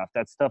smart enough.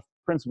 That stuff,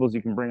 principles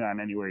you can bring on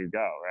anywhere you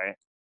go, right?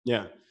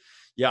 Yeah.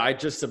 Yeah, I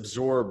just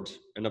absorbed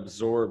and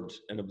absorbed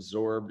and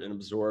absorbed and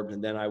absorbed.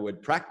 And then I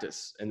would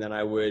practice and then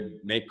I would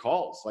make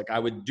calls. Like I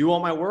would do all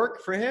my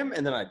work for him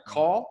and then I'd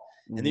call.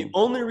 And the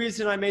only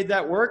reason I made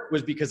that work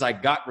was because I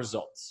got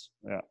results.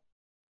 Yeah.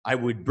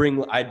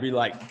 I'd be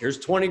like, here's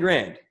 20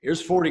 grand,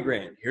 here's 40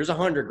 grand, here's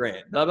 100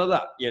 grand, blah, blah,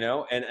 blah,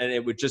 and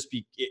it would just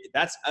be,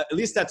 at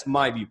least that's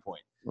my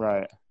viewpoint.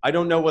 Right. I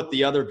don't know what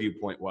the other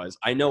viewpoint was.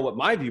 I know what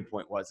my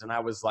viewpoint was. And I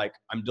was like,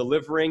 I'm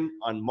delivering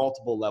on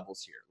multiple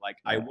levels here. Like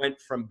I went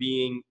from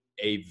being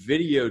a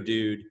video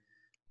dude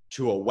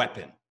to a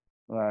weapon.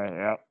 Right.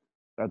 Yeah.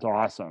 That's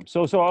awesome.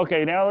 So,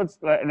 okay, now let's,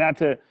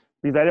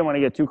 because I didn't want to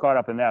get too caught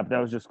up in that, but that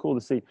was just cool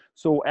to see.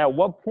 So at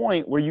what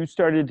point where you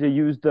started to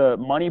use the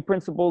money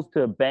principles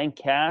to bank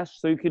cash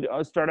so you could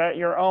start out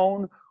your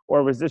own?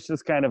 Or was this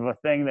just kind of a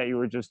thing that you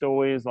were just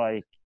always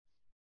like?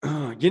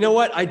 You know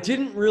what? I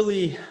didn't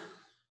really.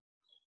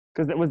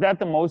 Because was that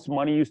the most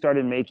money you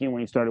started making when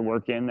you started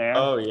working there?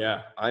 Oh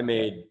yeah. I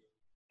mean,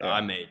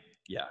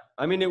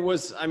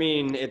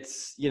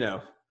 it's,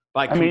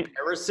 by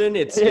comparison,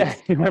 it's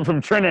you went from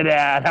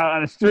Trinidad out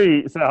on the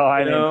street. So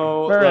I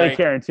don't really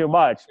caring too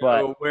much,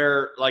 but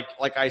where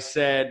like I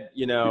said,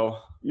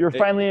 you're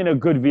finally in a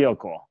good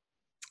vehicle.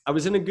 I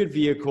was in a good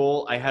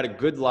vehicle. I had a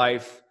good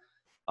life.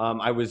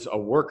 I was a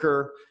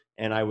worker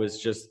and I was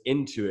just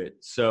into it.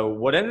 So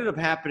what ended up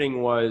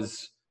happening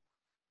was,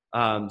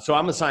 so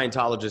I'm a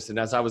Scientologist, and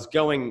as I was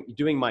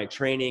doing my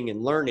training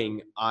and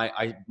learning,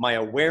 my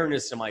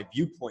awareness and my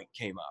viewpoint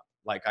came up.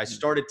 Like I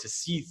started to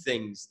see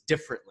things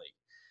differently.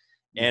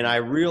 And I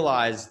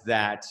realized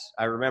that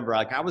I remember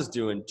like I was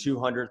doing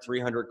 200,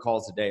 300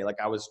 calls a day. Like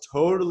I was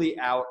totally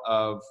out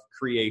of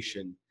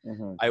creation.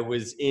 I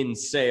was in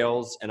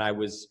sales and I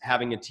was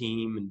having a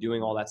team and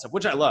doing all that stuff,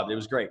 which I loved. It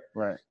was great.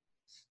 Right.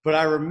 But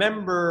I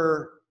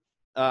remember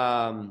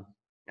I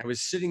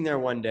was sitting there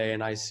one day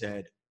and I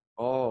said,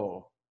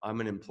 oh, I'm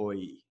an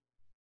employee.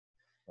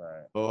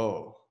 Right.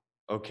 Oh,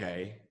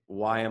 okay.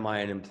 Why am I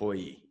an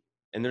employee?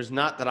 And there's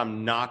not that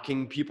I'm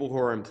knocking people who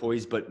are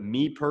employees, but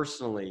me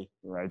personally,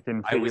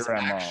 I was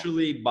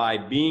actually, by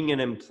being an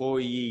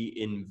employee,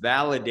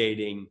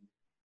 invalidating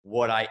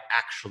what I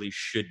actually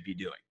should be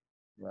doing.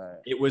 Right.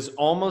 It was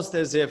almost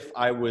as if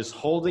I was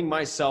holding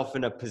myself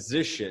in a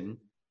position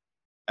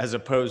as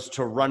opposed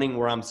to running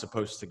where I'm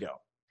supposed to go.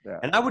 Yeah.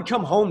 And I would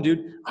come home,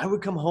 dude. I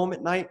would come home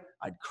at night.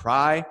 I'd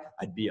cry.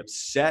 I'd be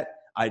upset.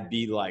 I'd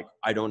be like,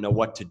 I don't know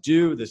what to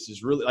do. This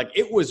is really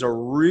it was a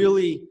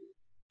really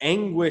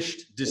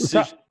anguished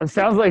decision. It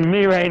sounds like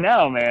me right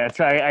now, man.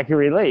 So I can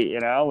relate,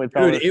 with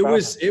all dude, it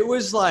was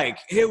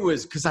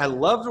because I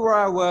loved where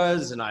I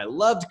was and I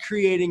loved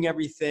creating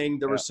everything.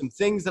 There were some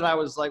things that I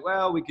was like,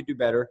 well, we could do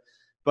better,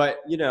 but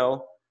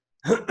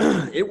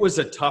it was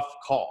a tough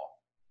call.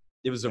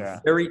 It was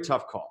a very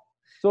tough call.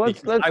 So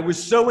I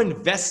was so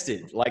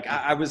invested. Like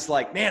I was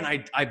like, man,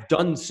 I've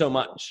done so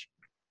much.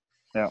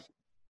 Yeah.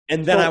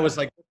 And then I was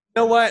like, you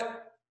know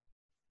what?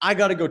 I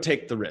got to go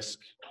take the risk.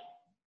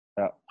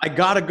 Yeah. I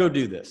got to go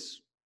do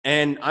this.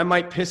 And I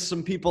might piss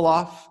some people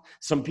off.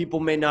 Some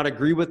people may not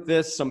agree with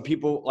this. Some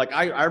people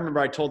I remember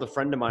I told a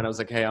friend of mine, I was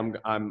like, hey,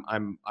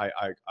 I'm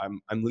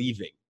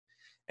leaving.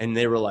 And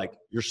they were like,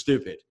 you're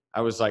stupid.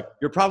 I was like,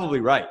 you're probably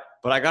right,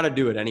 but I got to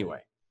do it anyway.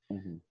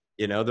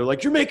 They're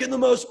like, you're making the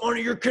most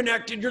money. You're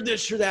connected. You're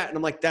this, you're that. And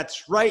I'm like,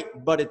 that's right,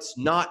 but it's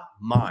not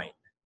mine.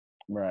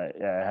 Right.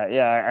 Yeah.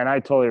 Yeah. And I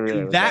totally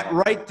agree with that.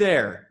 Right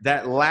there,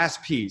 that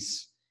last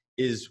piece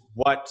is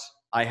what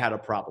I had a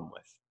problem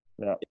with.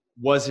 Yeah. It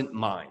wasn't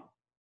mine.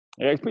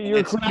 Yeah, but you're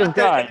a creative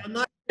guy. I'm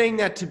not saying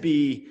that to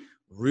be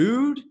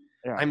rude.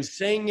 Yeah. I'm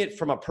saying it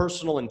from a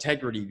personal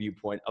integrity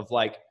viewpoint of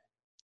like,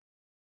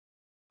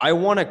 I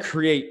want to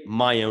create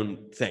my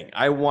own thing.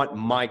 I want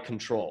my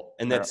control.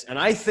 And and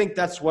I think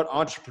that's what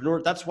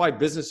that's why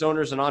business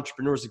owners and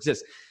entrepreneurs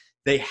exist.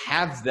 They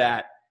have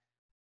that.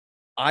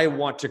 I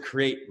want to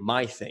create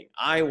my thing.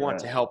 I want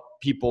to help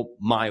people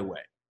my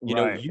way. You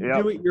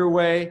do it your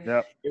way.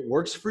 Yep. It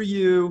works for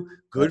you.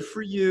 Good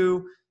for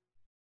you.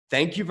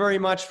 Thank you very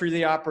much for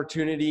the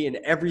opportunity and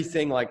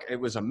everything. Like it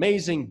was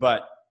amazing,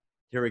 but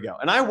here we go.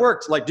 And I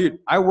worked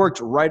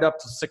right up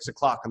to 6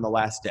 o'clock on the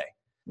last day.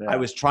 Yeah. I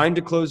was trying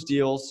to close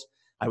deals.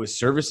 I was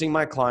servicing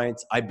my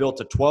clients. I built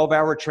a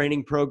 12-hour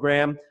training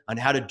program on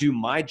how to do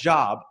my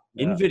job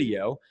in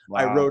video. Wow.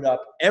 I wrote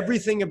up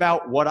everything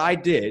about what I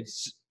did,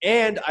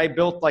 and I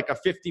built like a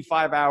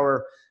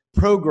 55-hour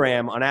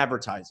program on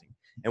advertising.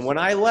 And when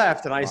I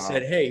left and I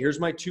said, hey, here's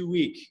my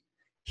 2-week,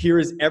 here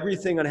is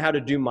everything on how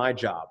to do my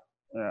job.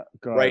 Yeah,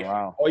 good. Right?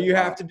 Wow. All you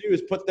have to do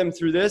is put them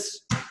through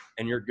this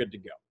and you're good to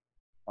go.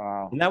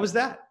 Wow. And that was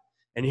that.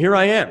 And here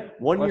I am,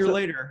 1 year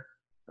later.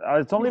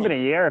 It's only been a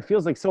year. It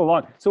feels like so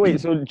long. So wait,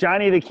 so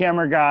Johnny, the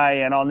camera guy,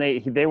 and all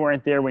Nate, they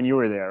weren't there when you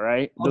were there,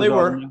 right? Oh, they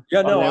were.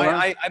 Yeah, no,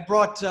 I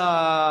brought,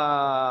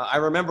 I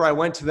remember I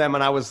went to them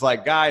and I was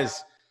like,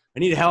 guys, I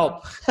need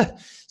help.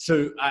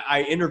 So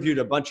I interviewed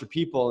a bunch of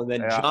people, and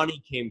then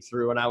Johnny came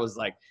through, and I was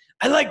like,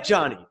 I like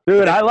Johnny.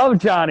 Dude, I love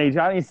Johnny.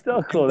 Johnny's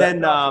still cool. Then,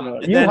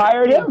 you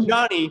hired him?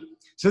 Johnny.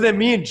 So then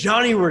me and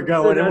Johnny were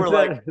going, and we're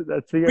like,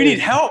 we need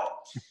help.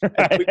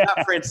 And we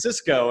got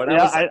Francisco. And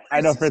I was like,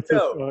 I know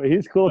Francisco.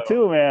 He's cool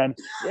too, man.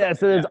 Yeah,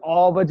 so there's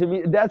all a bunch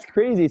of – that's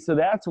crazy. So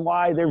that's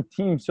why their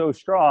team's so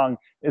strong,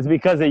 is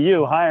because of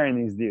you hiring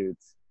these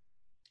dudes.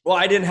 Well,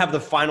 I didn't have the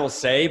final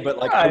say, but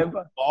like I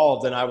was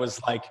involved, and I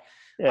was like,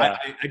 I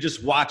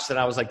just watched, and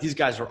I was like, these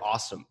guys are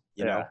awesome,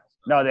 you know?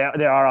 No,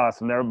 they are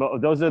awesome.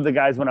 Those are the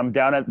guys when I'm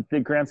down at the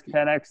Grants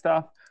 10X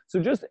stuff.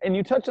 So and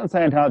you touched on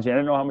Scientology. I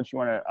don't know how much you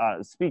want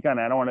to speak on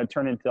it. I don't want to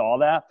turn into all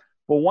that.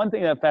 But one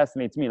thing that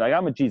fascinates me, like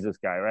I'm a Jesus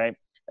guy, right?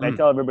 And I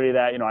tell everybody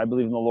that, I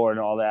believe in the Lord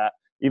and all that,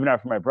 even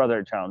after my brother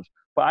had challenged.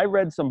 But I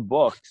read some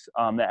books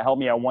that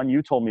helped me out. One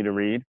you told me to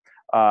read.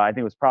 I think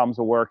it was Problems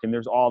of Work. And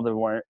there's all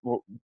the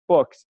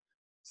books.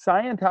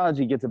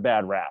 Scientology gets a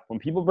bad rap. When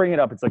people bring it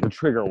up, it's like a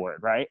trigger word,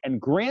 right? And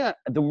Grant,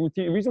 the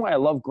reason why I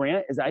love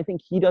Grant is I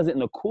think he does it in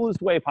the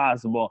coolest way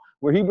possible,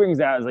 where he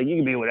brings out, is like, you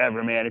can be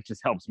whatever, man. It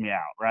just helps me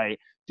out, right?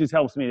 Just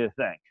helps me to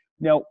think.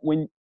 Now,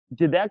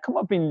 did that come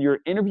up in your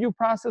interview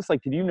process?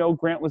 Like, did you know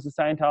Grant was a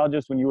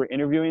Scientologist when you were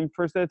interviewing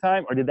first at the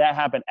time? Or did that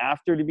happen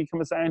after to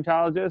become a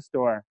Scientologist?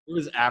 Or it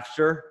was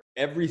after.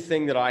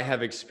 Everything that I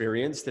have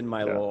experienced in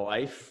my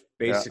life,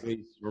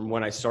 basically from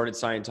when I started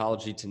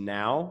Scientology to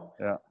now,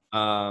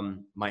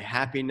 my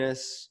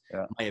happiness,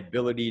 my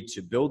ability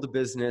to build a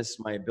business,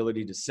 my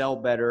ability to sell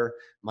better,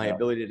 my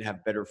ability to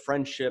have better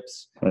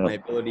friendships, my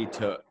ability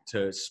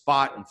to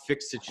spot and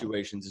fix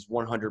situations is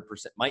 100%.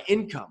 My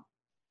income,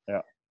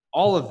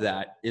 all of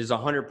that is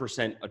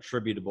 100%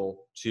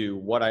 attributable to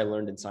what I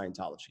learned in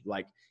Scientology.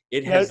 Like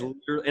it has,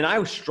 and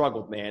I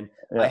struggled, man.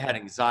 I had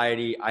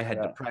anxiety, I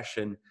had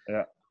depression,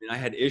 I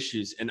had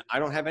issues, and I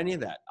don't have any of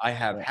that. I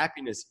have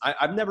happiness.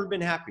 I've never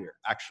been happier,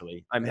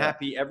 actually. I'm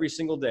happy every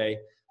single day.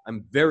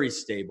 I'm very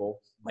stable.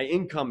 My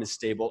income is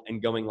stable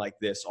and going like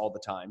this all the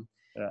time.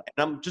 And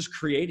I'm just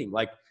creating.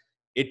 Like,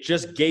 it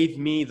just gave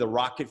me the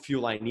rocket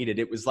fuel I needed.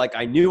 It was like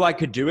I knew I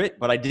could do it,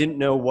 but I didn't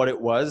know what it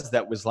was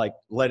that was like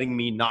letting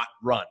me not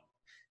run.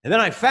 And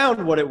then I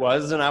found what it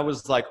was, and I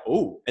was like,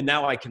 oh, and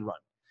now I can run.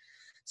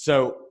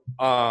 So,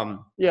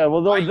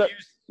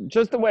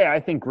 just the way I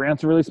think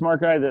Grant's a really smart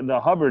guy, the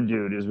Hubbard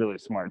dude is really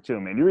smart too,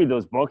 man. You read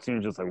those books and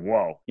you're just like,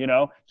 whoa,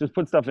 just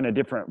put stuff in a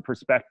different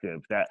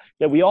perspective that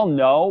we all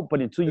know,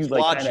 but until you it's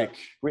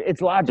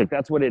logic.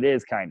 That's what it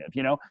is, kind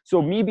of,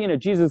 So me being a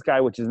Jesus guy,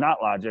 which is not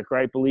logic,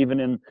 right? Believing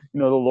in,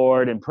 the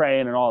Lord and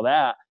praying and all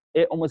that,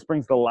 it almost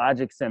brings the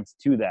logic sense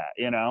to that,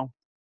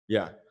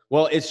 Yeah.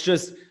 Well, it's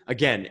just,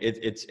 again,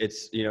 it's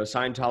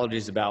Scientology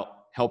is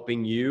about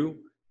helping you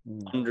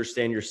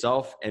understand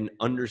yourself and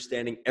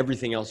understanding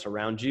everything else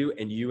around you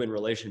and you in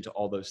relation to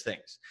all those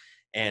things.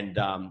 And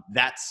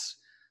that's,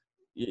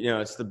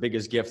 it's the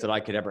biggest gift that I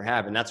could ever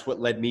have. And that's what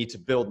led me to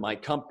build my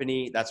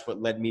company. That's what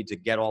led me to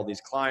get all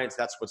these clients.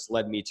 That's what's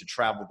led me to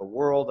travel the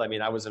world. I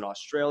mean, I was in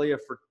Australia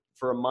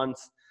for a month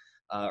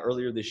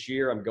earlier this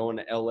year. I'm going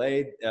to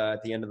LA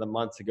at the end of the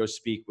month to go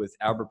speak with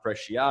Albert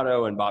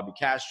Preciado and Bobby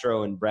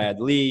Castro and Brad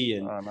Lee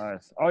and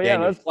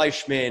Daniel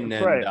Fleischman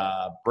and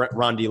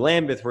Rondi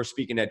Lambeth. We're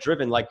speaking at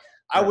Driven. Like,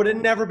 I would have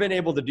never been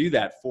able to do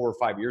that 4 or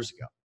 5 years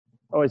ago.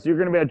 Oh, so you're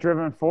going to be at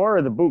Driven 4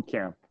 or the boot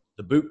camp?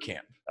 The boot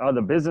camp. Oh,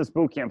 the business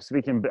boot camp,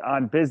 speaking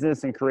on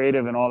business and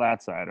creative and all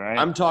that side, right?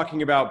 I'm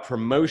talking about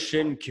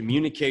promotion,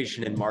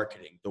 communication, and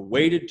marketing. The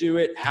way to do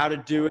it, how to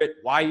do it,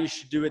 why you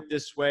should do it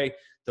this way,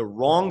 the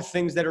wrong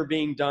things that are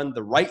being done,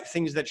 the right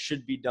things that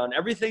should be done,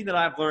 everything that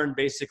I've learned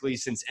basically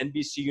since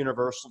NBC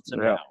Universal to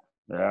now.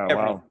 Yeah,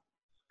 wow.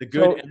 The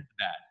good and the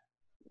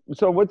bad.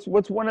 So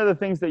what's one of the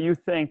things that you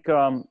think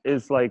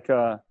is like,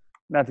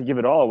 not to give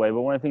it all away,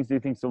 but one of the things you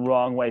think is the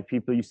wrong way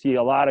people, you see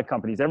a lot of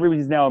companies,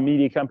 everybody's now a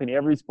media company,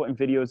 everybody's putting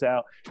videos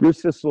out, your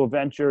Syslo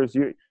Ventures,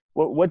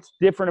 what's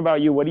different about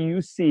you? What do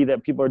you see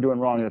that people are doing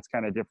wrong that's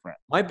kind of different?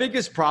 My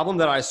biggest problem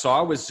that I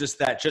saw was just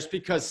that just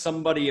because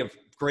somebody of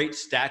great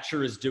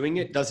stature is doing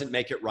it doesn't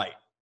make it right.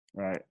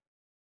 Right.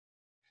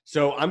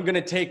 So I'm going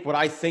to take what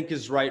I think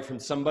is right from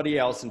somebody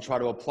else and try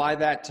to apply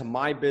that to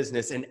my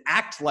business and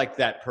act like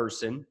that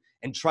person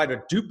and try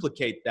to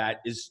duplicate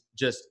that is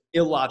just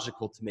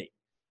illogical to me.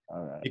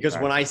 Because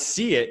when I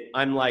see it,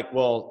 I'm like,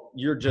 well,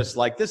 you're just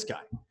like this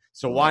guy.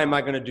 So why am I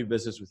going to do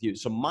business with you?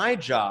 So my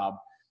job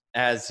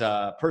as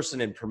a person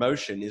in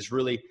promotion is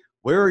really,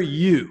 where are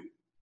you?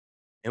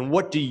 And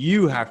what do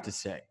you have to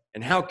say?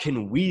 And how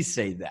can we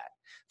say that?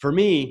 For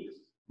me,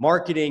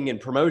 marketing and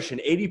promotion,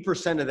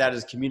 80% of that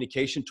is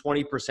communication,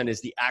 20%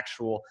 is the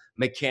actual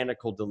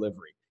mechanical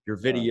delivery. Your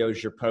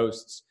videos, your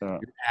posts, your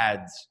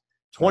ads.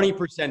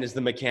 20% is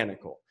the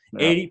mechanical.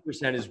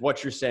 80% is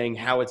what you're saying,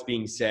 how it's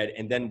being said,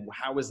 and then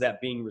how is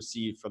that being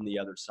received from the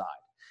other side.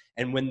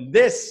 And when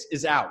this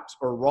is out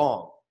or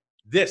wrong,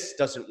 this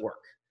doesn't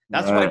work.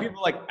 That's why people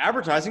are like,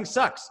 advertising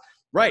sucks.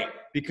 Right,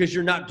 because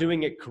you're not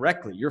doing it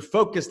correctly. You're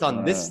focused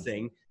on this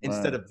thing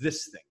instead of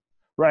this thing.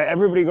 Right.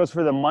 Everybody goes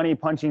for the money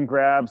punching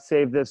grab,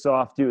 save this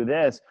off, do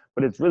this,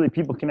 but it's really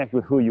people connect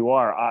with who you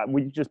are.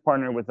 We just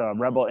partnered with a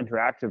Rebel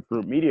Interactive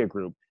Group, media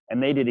group,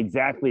 and they did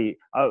exactly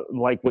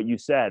like what you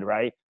said,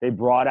 right? They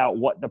brought out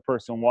what the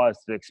person was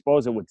to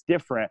expose it, what's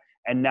different,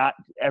 and not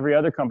every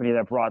other company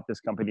that brought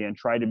this company and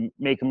tried to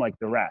make them like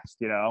the rest,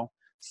 you know?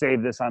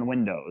 Save this on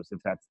Windows if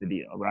that's the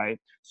deal, right?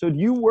 So do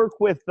you work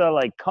with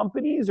like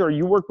companies, or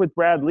you work with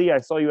Brad Lee? I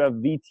saw you have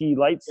VT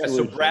Light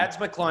Solutions. So Brad's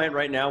my client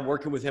right now. I'm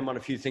working with him on a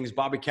few things.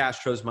 Bobby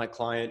Castro's my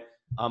client.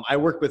 I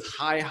work with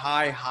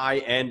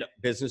high-end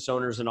business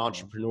owners and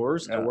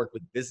entrepreneurs. I work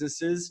with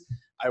businesses.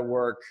 I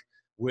work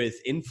with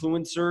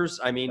influencers.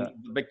 I mean,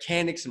 the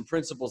mechanics and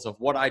principles of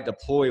what I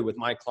deploy with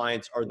my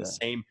clients are the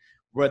same,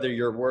 whether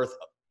you're worth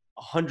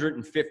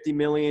 150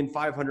 million,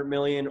 500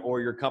 million, or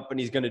your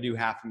company's going to do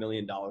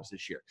 $500,000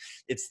 this year.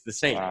 It's the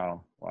same.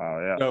 Wow.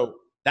 Yeah. So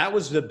that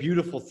was the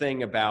beautiful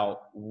thing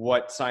about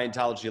what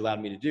Scientology allowed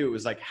me to do. It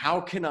was like,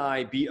 how can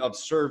I be of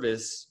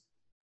service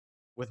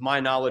with my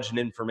knowledge and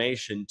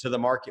information to the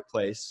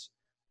marketplace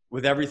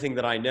with everything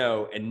that I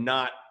know and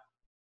not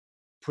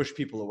push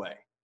people away?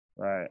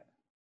 Right.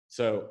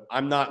 So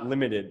I'm not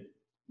limited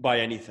by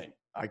anything.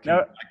 I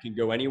can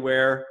go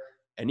anywhere,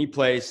 any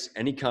place,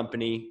 any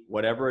company,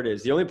 whatever it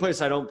is. The only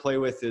place I don't play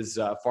with is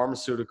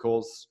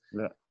pharmaceuticals,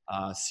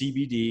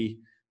 CBD,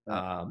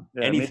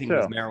 anything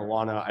with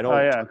marijuana. I don't.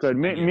 Oh yeah, good.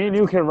 Me and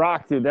you can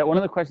rock, dude. That one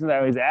of the questions I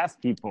always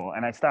ask people,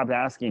 and I stopped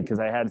asking because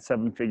I had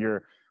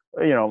 7-figure,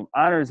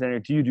 honors in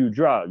it. Do you do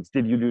drugs?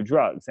 Did you do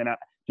drugs? And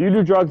do you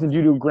do drugs? And do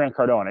you do Grant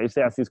Cardone? I used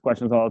to ask these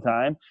questions all the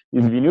time.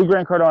 Because if you knew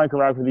Grant Cardone, I could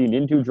rock with you. You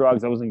didn't do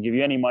drugs, I wasn't going to give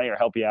you any money or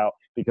help you out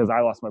because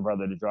I lost my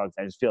brother to drugs.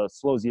 I just feel it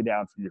slows you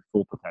down from your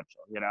full potential,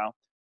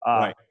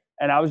 Right.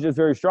 And I was just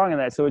very strong in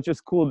that. So it's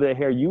just cool to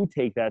hear you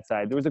take that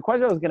side. There was a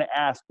question I was going to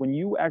ask when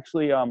you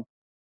actually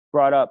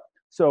brought up.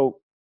 So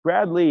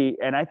Brad Lee,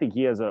 and I think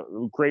he has a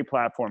great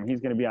platform.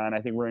 He's going to be on.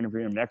 I think we're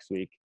interviewing him next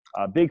week.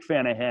 Big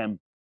fan of him.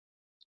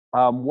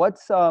 What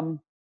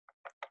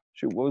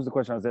was the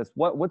question I was asked?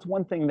 What's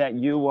one thing that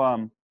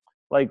you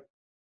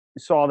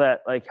saw that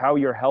like how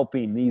you're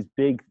helping these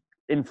big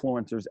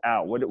influencers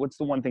out? What's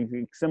the one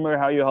thing similar to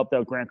how you helped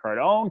out Grant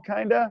Cardone,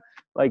 kind of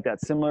like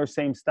that similar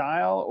same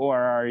style, or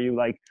are you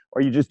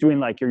just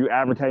doing are you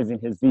advertising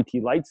his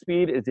VT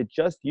Lightspeed? Is it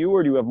just you,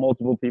 or do you have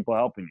multiple people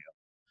helping you?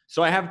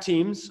 So I have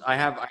teams. I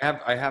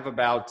have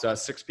about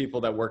 6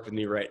 people that work with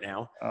me right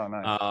now. Oh,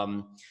 nice.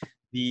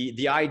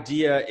 The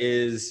idea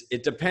is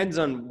it depends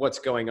on what's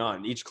going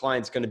on. Each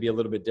client's going to be a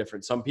little bit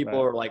different. Some people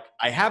are like,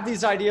 I have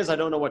these ideas, I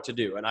don't know what to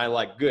do. And I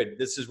like, good,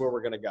 this is where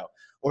we're going to go.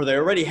 Or they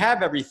already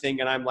have everything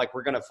and I'm like,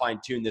 we're going to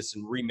fine tune this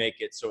and remake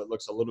it so it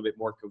looks a little bit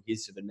more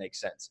cohesive and makes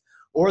sense.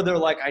 Or they're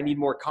like, I need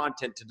more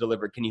content to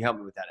deliver. Can you help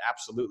me with that?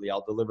 Absolutely.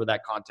 I'll deliver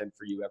that content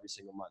for you every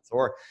single month.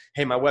 Or,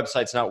 hey, my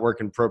website's not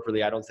working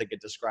properly. I don't think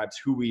it describes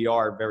who we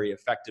are very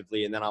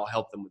effectively. And then I'll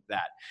help them with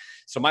that.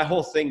 So my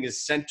whole thing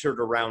is centered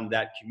around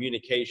that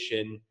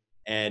communication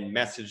and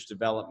message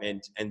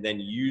development, and then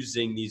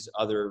using these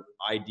other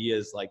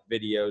ideas like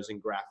videos and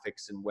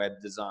graphics and web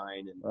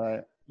design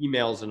and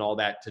emails and all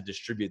that to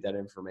distribute that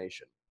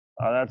information.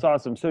 Oh, that's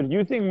awesome. So do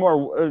you think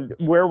more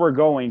where we're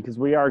going, because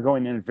we are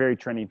going in very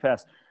trending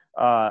fast,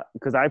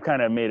 because I've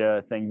kind of made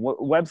a thing,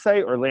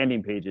 website or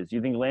landing pages? Do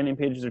you think landing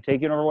pages are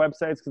taking over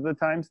websites because of the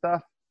time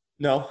stuff?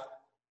 No.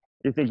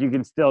 You think you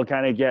can still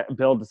kind of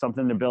build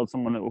something to build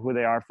someone who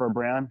they are for a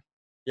brand?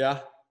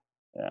 Yeah.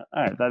 Yeah.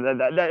 All right.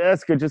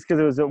 That's good. Just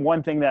because it was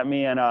one thing that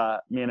me and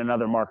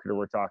another marketer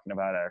were talking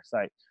about at our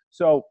site.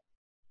 So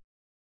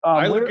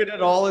I look at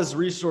it all as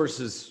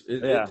resources.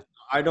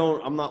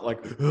 I'm not like,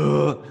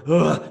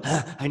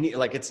 I need,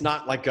 like, it's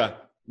not like a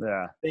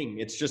thing.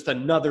 It's just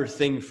another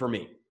thing for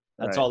me.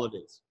 That's all it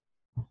is.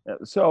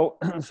 So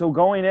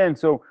going in,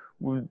 so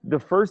the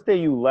first day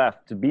you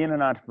left to being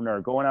an entrepreneur,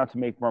 going out to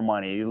make more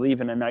money, you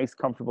leaving a nice,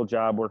 comfortable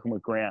job working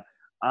with Grant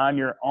on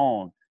your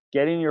own,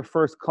 getting your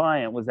first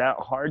client, was that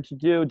hard to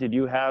do? Did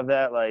you have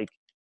that,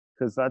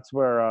 because that's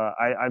where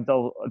I've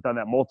done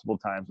that multiple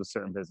times with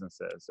certain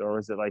businesses, or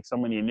was it like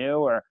someone you knew,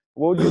 or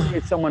what would you say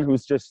someone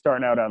who's just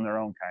starting out on their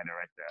own kind of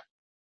right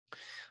there?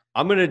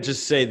 I'm going to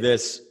just say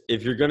this.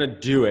 If you're going to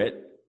do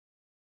it,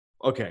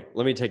 okay,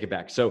 let me take it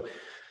back. So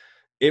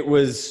it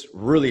was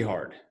really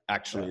hard,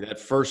 actually. That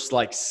first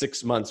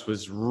 6 months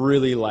was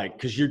really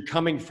because you're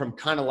coming from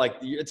kind of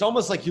it's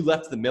almost like you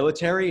left the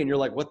military and you're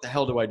like, what the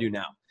hell do I do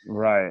now?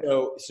 Right.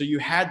 So you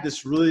had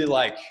this really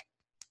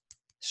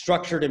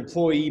structured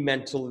employee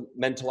mental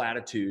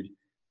attitude,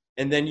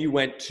 and then you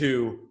went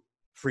to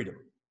freedom.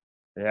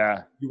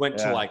 Yeah. You went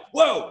to like,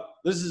 whoa,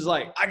 this is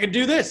like, I could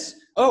do this.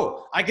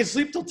 Oh, I could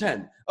sleep till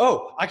 10.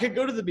 Oh, I could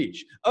go to the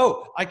beach.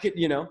 Oh, I could,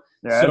 you know.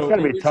 Yeah, it's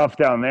gotta be tough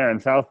down there in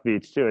South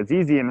Beach too. It's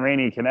easy in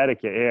rainy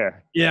Connecticut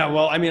here. Yeah,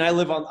 well, I mean, I'm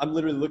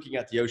literally looking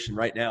at the ocean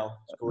right now.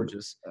 It's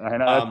gorgeous. I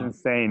know, that's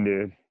insane,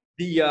 dude.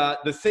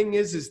 The thing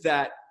is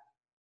that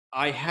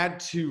I had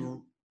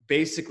to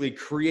basically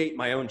create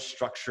my own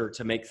structure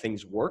to make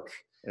things work.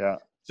 Yeah.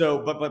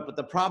 So, but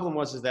the problem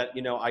was that,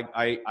 you know,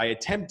 I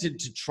attempted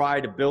to try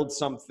to build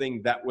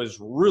something that was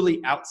really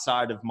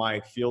outside of my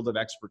field of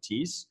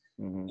expertise,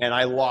 and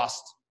I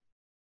lost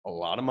a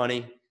lot of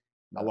money.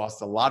 I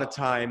lost a lot of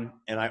time,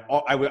 and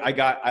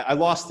I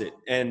lost it.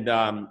 And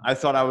I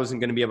thought I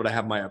wasn't going to be able to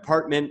have my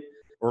apartment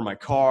or my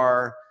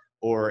car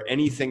or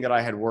anything that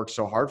I had worked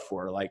so hard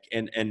for. Like,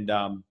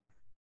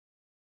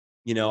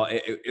 you know,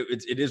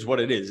 it is what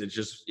it is. It's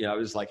just, you know, it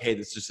was like, hey,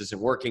 this just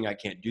isn't working. I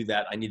can't do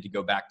that. I need to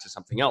go back to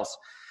something else.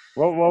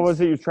 What was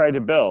it you tried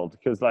to build?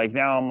 Because like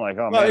now I'm like,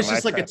 oh, well, it's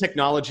just like a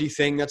technology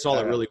thing. That's all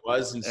it really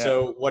was. And Yeah.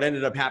 so what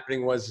ended up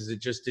happening was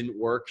it just didn't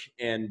work.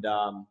 And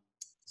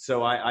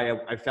so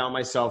I found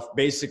myself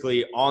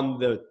basically on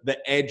the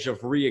edge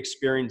of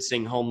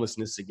re-experiencing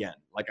homelessness again.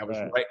 Like I was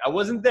I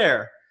wasn't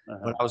there,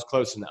 but I was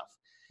close enough.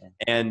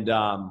 And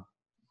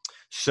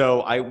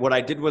so what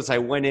I did was I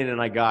went in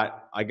and I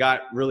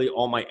got really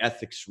all my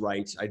ethics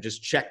right. I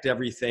just checked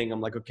everything. I'm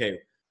like, okay,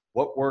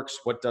 what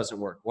works? What doesn't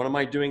work? What am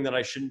I doing that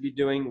I shouldn't be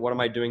doing? What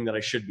am I doing that I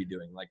should be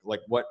doing? Like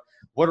what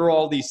are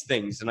all these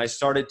things? And I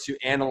started to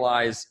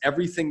analyze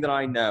everything that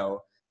I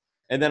know.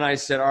 And then I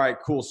said, all right,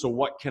 cool. So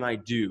what can I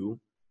do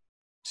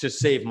to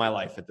save my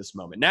life at this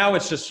moment? Now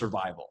it's just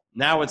survival.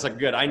 Now it's like,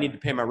 good, I need to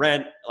pay my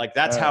rent. Like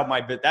that's how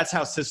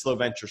Syslo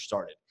Venture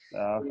started.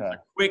 Okay. A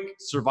quick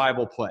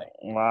survival play.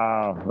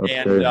 Wow.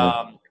 And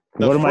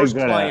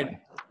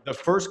the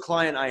first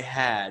client I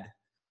had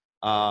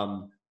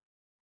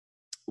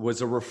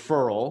was a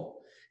referral,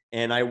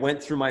 and I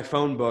went through my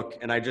phone book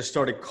and I just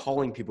started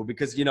calling people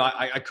because, you know,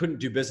 I couldn't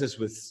do business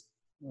with,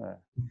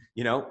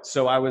 you know,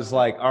 so I was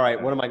like, all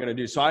right, what am I going to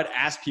do? So I'd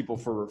ask people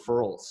for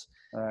referrals.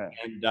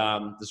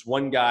 And this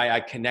one guy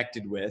I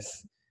connected with,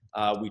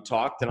 we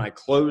talked and I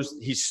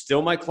closed. He's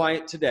still my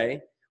client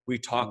today. We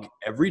talk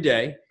every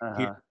day.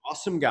 He's an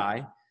awesome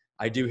guy.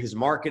 I do his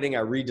marketing.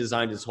 I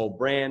redesigned his whole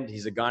brand.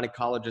 He's a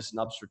gynecologist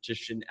and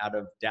obstetrician out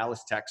of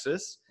Dallas,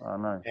 Texas. Oh,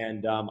 nice.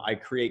 And I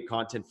create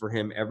content for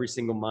him every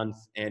single month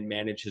and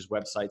manage his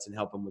websites and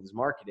help him with his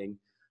marketing.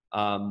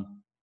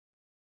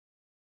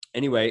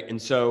 Anyway,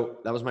 and so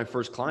that was my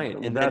first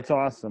client. And that's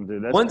awesome,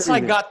 dude. That's once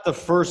crazy. I got the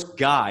first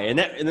guy and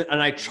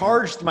I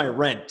charged my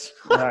rent,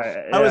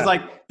 I was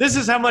like, this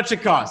is how much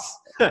it costs.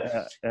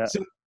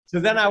 So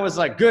then I was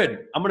like,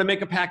 good, I'm going to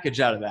make a package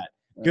out of that.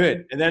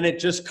 Good. And then it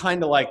just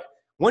kind of like,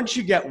 once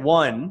you get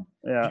one,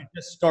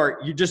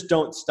 you just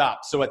don't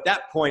stop. So at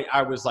that point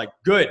I was like,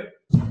 good,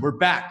 we're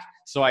back.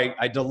 So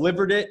I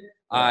delivered it.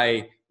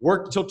 I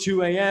worked till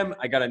 2 a.m.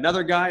 I got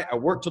another guy. I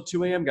worked till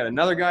 2 a.m. Got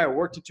another guy. I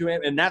worked till 2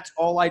 a.m. And that's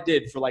all I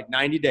did for like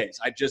 90 days.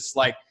 I just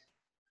like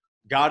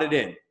got it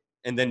in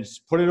and then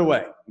just put it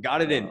away.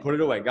 Got it in, put it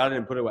away, got it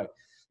in, put it away.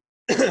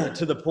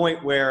 To the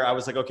point where I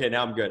was like, okay,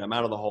 now I'm good. I'm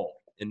out of the hole.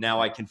 And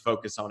now I can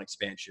focus on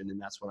expansion. And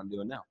that's what I'm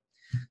doing now.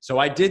 So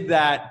I did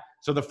that.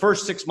 So the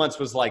first 6 months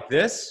was like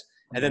this.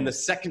 And then the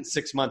second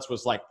 6 months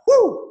was like,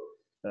 whoo.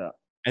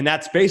 And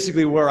that's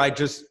basically where I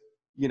just,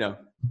 you know,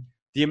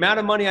 the amount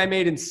of money I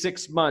made in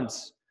 6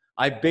 months,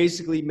 I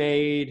basically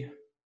made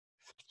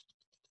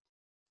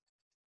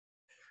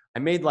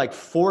like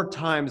 4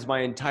 times my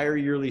entire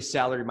yearly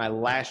salary my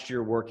last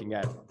year working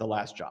at the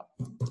last job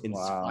in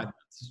 5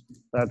 months.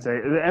 That's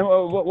it. And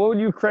what would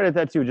you credit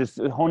that to? Just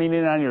honing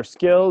in on your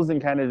skills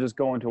and kind of just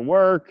going to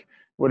work?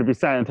 Would it be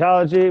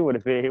Scientology?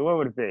 What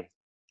would it be?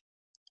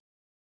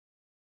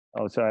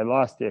 Oh, sorry, I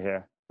lost you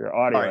here. Your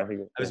audio. Right,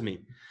 that was me.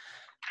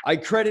 I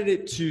credit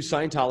it to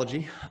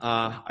Scientology.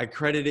 I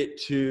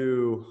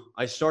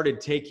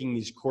started taking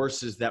these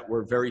courses that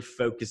were very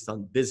focused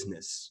on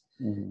business.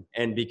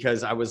 And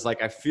because I was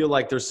like, I feel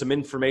like there's some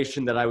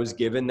information that I was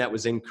given that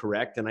was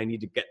incorrect and I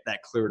need to get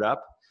that cleared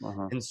up.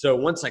 And so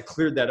once I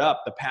cleared that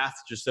up, the path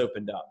just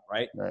opened up,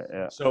 right?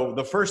 So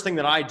the first thing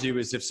that I do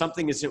is if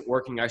something isn't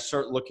working, I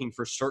start looking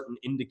for certain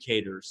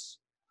indicators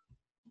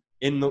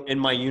in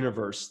my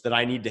universe that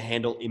I need to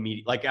handle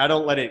immediately. Like I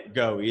don't let it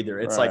go either.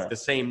 It's like the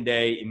same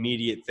day,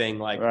 immediate thing.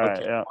 Like,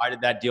 okay, why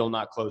did that deal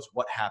not close?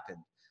 What happened?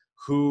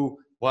 Who,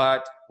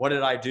 what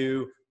did I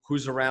do?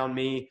 Who's around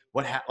me?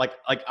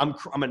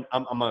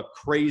 I'm a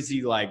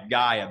crazy like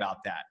guy about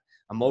that.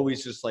 I'm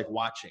always just like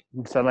watching.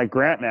 You sound like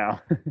Grant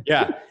now.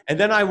 Yeah. And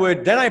then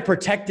I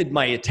protected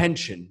my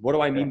attention. What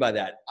do I mean by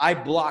that? I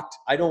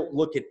don't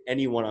look at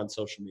anyone on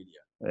social media.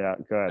 Yeah,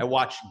 good. I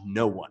watch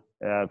no one.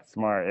 Yeah, that's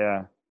smart.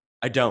 Yeah.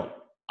 I don't.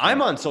 I'm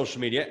on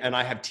social media and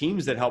I have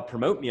teams that help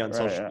promote me on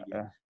social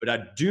media, but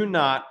I do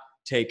not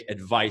take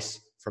advice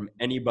from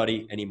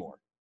anybody anymore.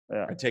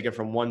 I take it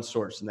from one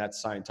source and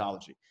that's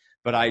Scientology,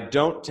 but I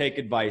don't take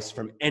advice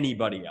from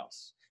anybody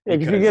else Yeah,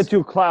 because you get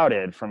too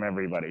clouded from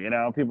everybody, you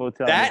know, people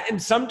tell that,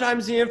 and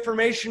sometimes the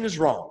information is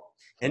wrong.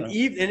 And Right.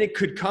 even, and it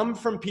could come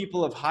from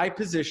people of high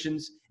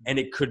positions, and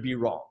it could be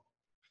wrong.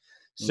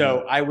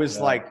 So I was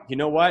like, you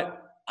know what?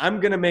 I'm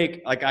going to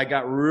make, like, I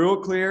got real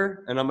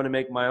clear, and I'm going to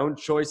make my own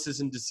choices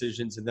and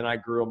decisions. And then I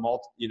grew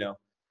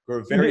grew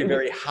a very,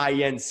 very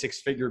high-end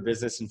 6-figure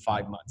business in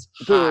 5 months.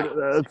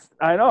 Dude,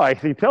 I know, I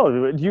can tell.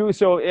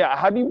 So yeah,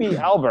 how do you meet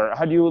Albert?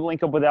 How do you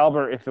link up with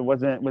Albert if it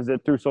wasn't, was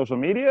it through social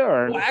media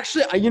or? Well,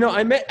 actually,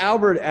 I met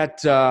Albert at,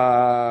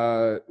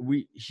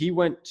 he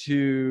went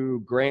to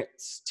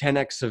Grant's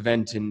 10X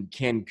event in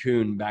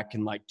Cancun back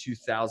in like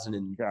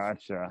 2015.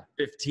 Gotcha.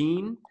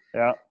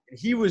 Yeah.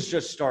 He was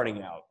just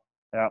starting out.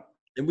 Yeah.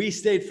 And we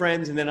stayed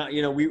friends. And then,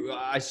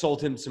 I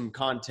sold him some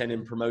content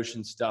and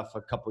promotion stuff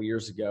a couple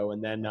years ago.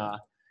 And then,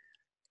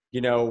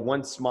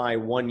 once my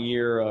 1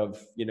 year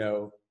of,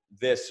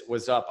 this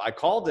was up, I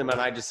called him and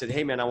I just said,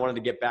 hey man, I wanted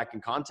to get back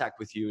in contact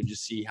with you and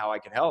just see how I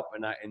could help.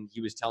 And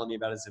he was telling me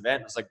about his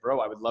event. I was like, bro,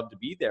 I would love to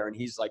be there. And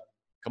he's like,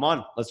 come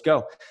on, let's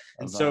go.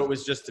 And so it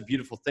was just a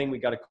beautiful thing. We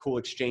got a cool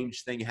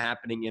exchange thing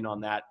happening in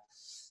on that.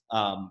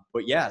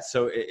 But yeah,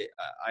 so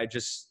I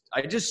just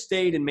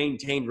stayed and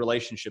maintained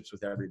relationships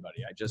with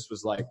everybody. I just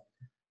was like,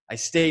 I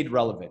stayed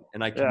relevant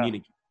and I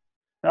communicated.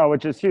 Oh,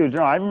 which is huge.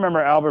 No, I remember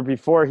Albert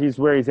before he's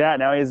where he's at.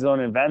 Now he has his own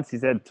events.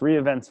 He's had 3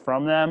 events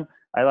from them.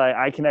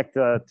 I connect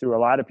through a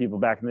lot of people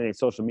back in the day.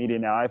 Social media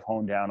now I've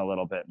honed down a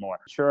little bit more.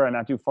 Sure, and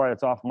not too far.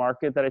 That's off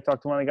market. That I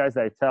talked to one of the guys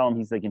that I tell him,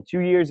 he's like, in 2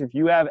 years, if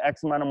you have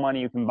X amount of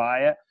money, you can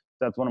buy it.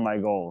 That's one of my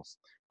goals.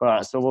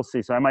 But so we'll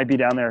see. So I might be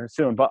down there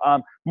soon. But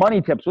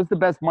money tips. What's the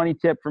best money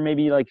tip for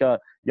maybe like a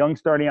young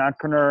starting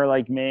entrepreneur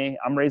like me?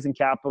 I'm raising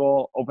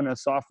capital, opening a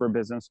software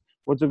business.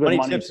 What's a good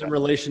money tips tip? In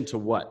relation to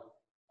what?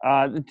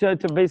 To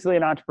basically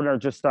an entrepreneur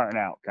just starting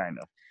out, kind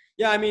of.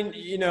 Yeah, I mean,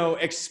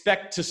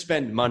 expect to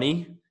spend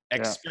money.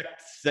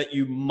 Expect that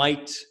you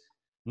might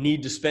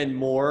need to spend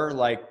more.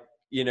 Like,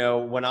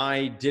 when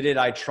I did it,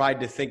 I tried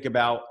to think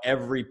about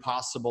every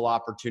possible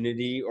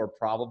opportunity or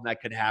problem that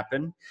could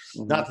happen.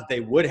 Mm-hmm. Not that they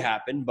would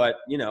happen, but,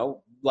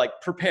 like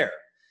prepare.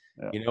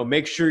 Yeah.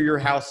 Make sure your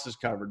house is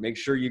covered. Make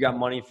sure you got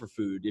money for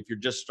food. If you're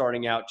just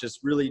starting out,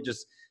 just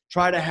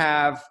try to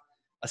have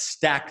a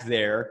stack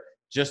there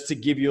just to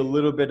give you a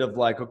little bit of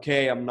like,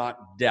 okay, I'm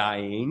not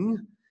dying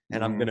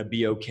and I'm going to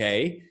be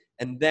okay.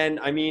 And then,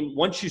 I mean,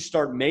 once you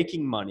start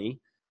making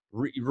money,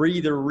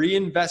 either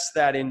reinvest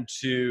that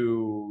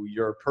into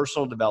your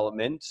personal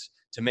development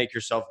to make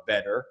yourself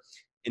better,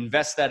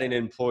 invest that in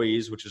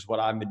employees, which is what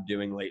I've been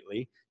doing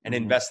lately, and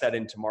invest that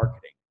into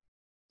marketing.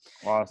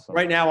 Awesome.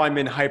 Right now I'm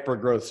in hyper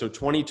growth. So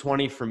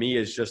 2020 for me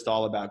is just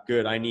all about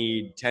good. I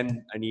need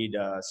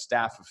a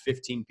staff of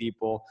 15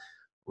 people.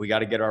 We got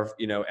to get our,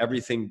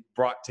 everything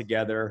brought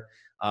together.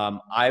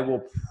 I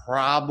will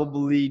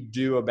probably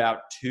do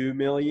about 2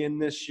 million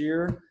this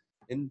year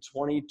in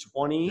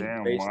 2020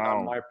 based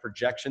on my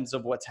projections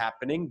of what's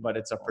happening, but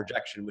it's a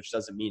projection, which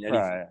doesn't mean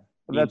anything. Right.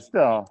 But that's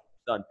still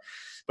done.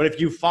 But if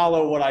you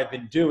follow what I've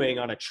been doing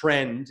on a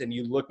trend and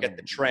you look at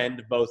the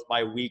trend, both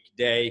by week,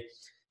 day,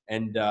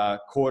 and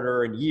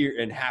quarter and year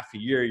and half a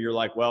year, you're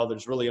like, well,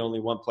 there's really only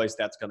one place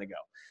that's going to go.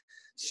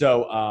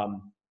 So,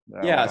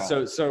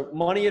 so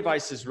money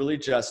advice is really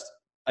just,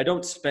 I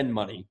don't spend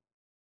money.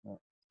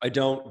 I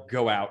don't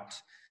go out.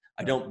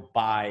 I don't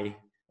buy,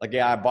 like,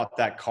 I bought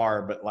that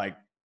car, but like,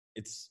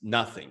 it's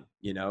nothing,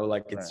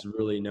 it's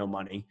really no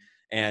money.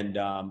 And,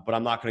 but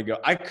I'm not going to go,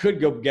 I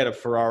could go get a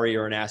Ferrari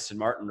or an Aston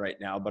Martin right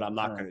now, but I'm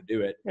not going to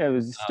do it. Yeah, it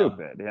was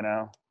stupid,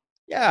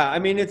 Yeah. I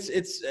mean,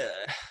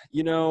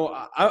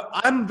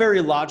 I'm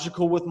very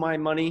logical with my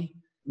money.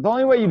 The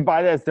only way you'd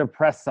buy that is to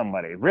impress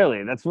somebody.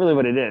 Really, that's really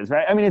what it is,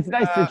 right? I mean, it's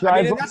nice to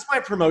drive. That's my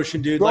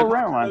promotion, dude. Like,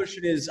 my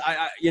promotion is,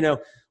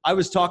 I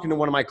was talking to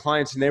one of my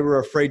clients and they were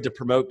afraid to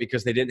promote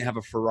because they didn't have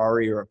a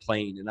Ferrari or a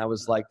plane. And I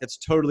was like, that's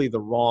totally the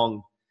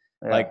wrong,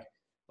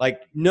 like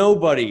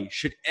nobody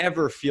should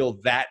ever feel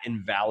that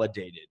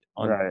invalidated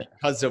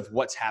because of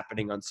what's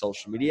happening on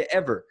social media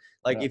ever.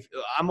 Like if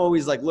I'm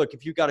always like, look,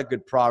 if you got a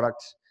good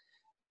product,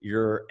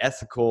 you're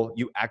ethical,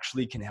 you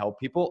actually can help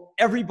people.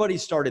 Everybody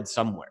started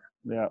somewhere.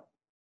 Yeah.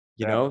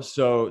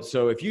 So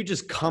if you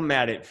just come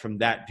at it from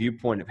that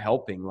viewpoint of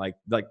helping, like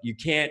you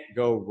can't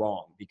go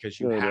wrong because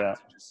you have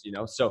to just,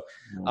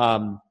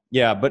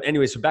 but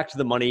anyway, so back to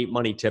the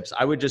money tips.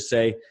 I would just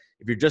say,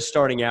 if you're just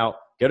starting out,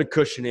 get a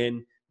cushion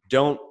in,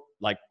 don't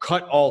like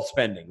cut all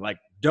spending, like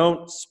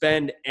don't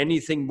spend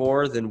anything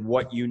more than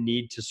what you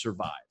need to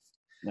survive.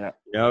 Yeah.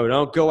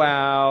 Don't go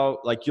out,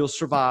 like you'll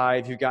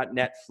survive. You got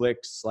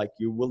Netflix, like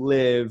you will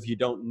live. You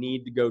don't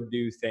need to go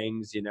do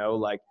things,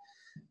 like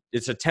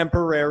it's a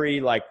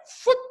temporary, like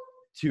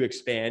to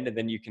expand, and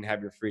then you can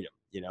have your freedom,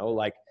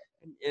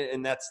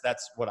 and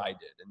that's what I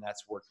did. And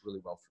that's worked really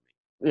well for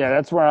me. Yeah.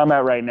 That's where I'm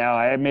at right now.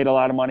 I made a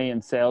lot of money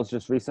in sales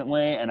just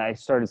recently, and I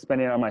started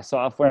spending it on my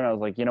software, and I was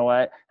like, you know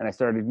what? And I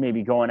started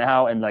maybe going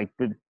out and like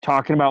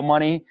talking about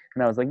money.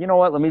 And I was like, you know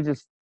what? Let me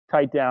just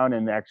tight down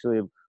and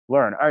actually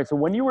learn. All right. So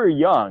when you were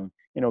young,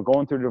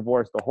 going through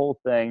divorce, the whole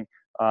thing,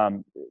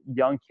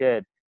 young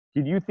kid,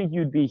 did you think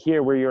you'd be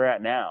here where you're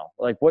at now?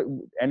 Like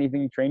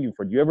anything trained you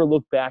for? Do you ever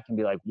look back and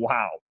be like,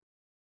 wow?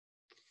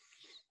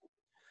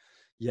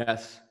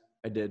 Yes,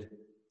 I did.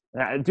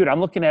 Dude, I'm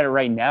looking at it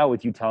right now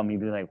with you telling me,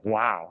 being like,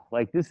 wow,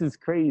 like this is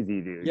crazy,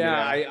 dude.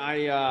 Yeah,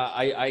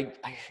 I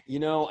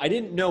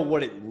didn't know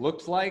what it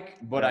looked like,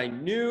 but I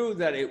knew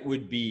that it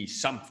would be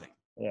something.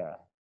 Yeah.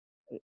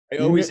 I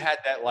always had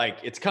that,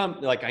 like,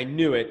 I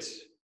knew it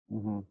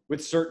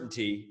with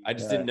certainty. I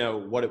just didn't know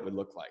what it would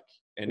look like.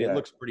 And it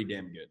looks pretty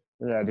damn good.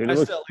 Yeah,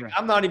 dude.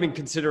 I'm not even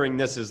considering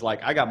this as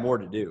like, I got more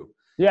to do.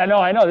 Yeah, no,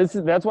 I know.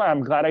 That's why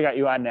I'm glad I got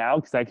you on now,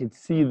 because I could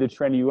see the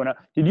trend you went on.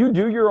 Did you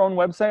do your own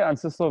website on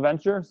Syslo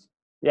Ventures?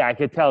 Yeah, I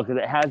could tell, because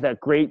it has that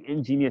great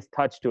ingenious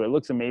touch to it. It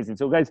looks amazing.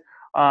 So guys,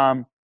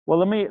 well,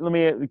 let me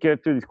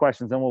get through these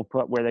questions, then we'll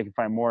put where they can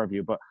find more of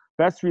you. But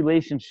best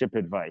relationship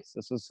advice.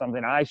 This is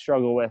something I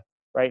struggle with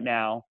right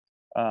now.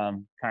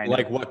 Kind of.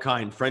 Like what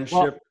kind?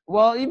 Friendship?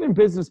 Well, even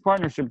business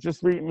partnership.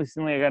 Just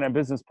recently I got a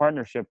business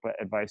partnership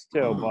advice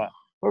too. But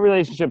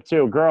relationship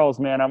too. Girls,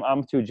 man,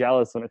 I'm too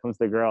jealous when it comes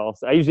to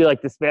girls. I usually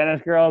like the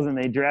Spanish girls, and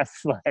they dress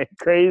like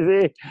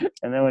crazy.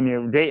 And then when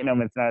you're dating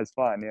them, it's not as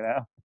fun, you know?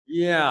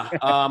 Yeah.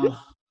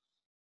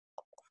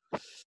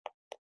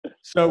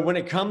 So when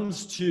it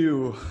comes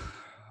to,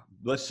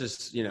 let's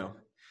just,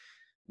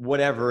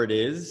 whatever it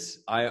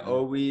is, I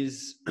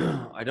always,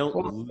 I don't.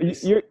 Well,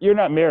 you're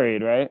not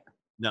married, right?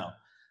 No,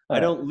 I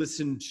don't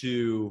listen to.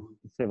 You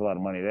save a lot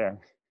of money there.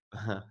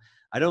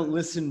 I don't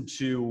listen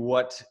to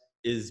what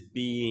is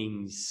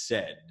being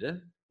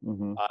said.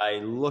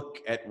 I look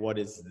at what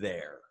is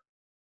there.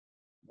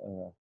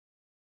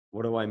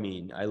 What do I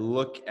mean? I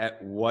look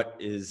at what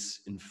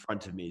is in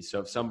front of me. So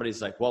if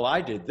somebody's like, well,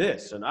 I did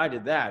this and I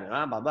did that and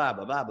I'm blah, blah,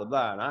 blah, blah, blah,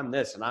 blah, and I'm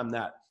this and I'm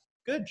that.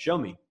 Good. Show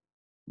me.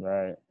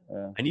 Right.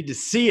 Yeah. I need to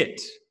see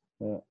it.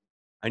 Yeah.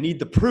 I need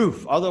the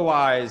proof.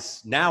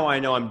 Otherwise, now I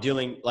know I'm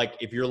dealing, like,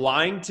 if you're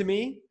lying to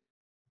me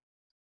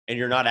and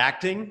you're not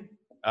acting,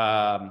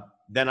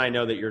 then I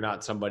know that you're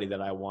not somebody that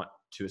I want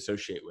to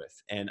associate with.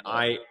 And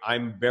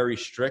I'm very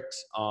strict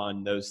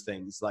on those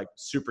things, like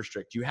super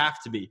strict. You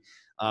have to be.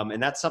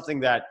 And that's something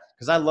that,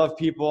 because I love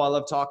people, I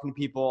love talking to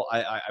people,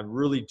 I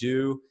really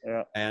do.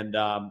 Yeah. And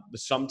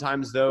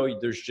sometimes though,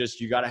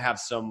 you got to have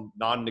some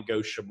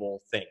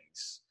non-negotiable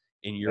things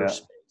in your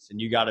space, and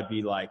you got to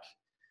be like,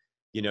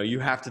 you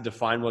have to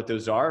define what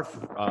those are.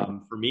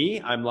 For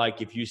me, I'm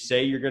like, if you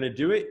say you're going to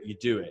do it, you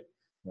do it.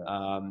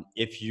 Yeah.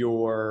 If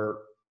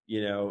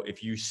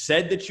you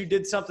said that you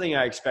did something,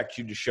 I expect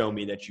you to show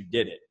me that you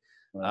did it.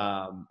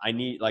 Right.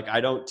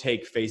 I don't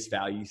take face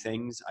value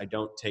things. I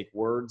don't take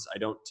words. I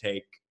don't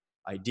take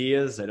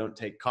ideas. I don't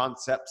take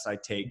concepts. I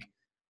take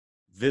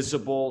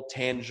visible,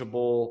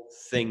 tangible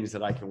things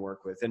that I can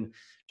work with. And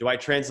do I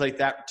translate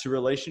that to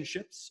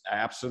relationships? I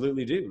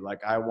absolutely do.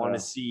 Like, I want to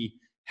see,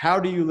 how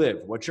do you live?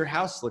 What's your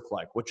house look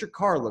like? What's your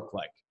car look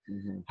like?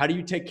 How do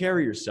you take care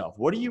of yourself?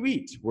 What do you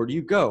eat? Where do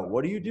you go?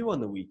 What do you do on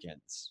the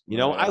weekends?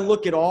 I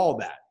look at all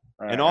that,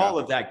 and all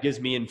of that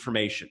gives me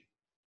information.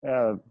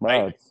 Wow.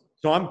 Right?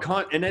 So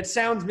and it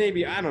sounds,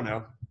 maybe, I don't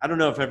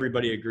know if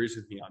everybody agrees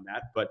with me on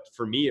that, but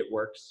for me, it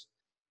works.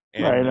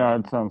 And, right. No,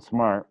 it sounds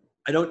smart.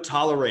 I don't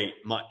tolerate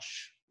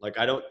much. Like,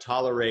 I don't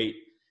tolerate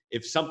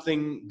if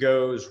something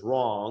goes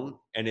wrong,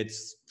 and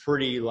it's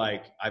pretty,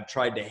 like, I've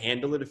tried to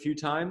handle it a few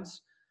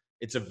times.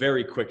 It's a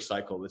very quick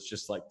cycle. It's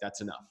just like,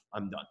 that's enough.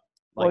 I'm done.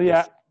 Like, well,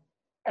 yeah.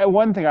 And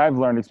one thing I've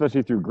learned,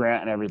 especially through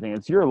Grant and everything,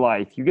 it's your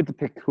life. You get to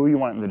pick who you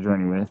want in the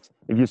journey with.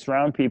 If you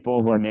surround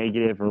people who are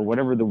negative, or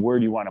whatever the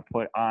word you want to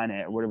put on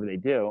it, or whatever they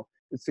do,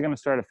 it's going to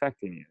start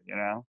affecting you,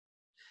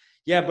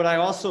 Yeah, but I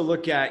also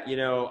look at,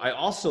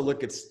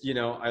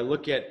 I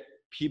look at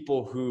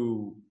people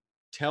who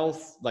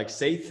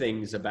say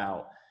things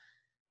about,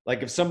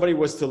 like, if somebody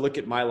was to look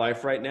at my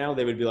life right now,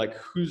 they would be like,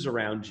 who's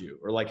around you?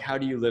 Or like, how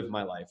do you live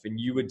my life? And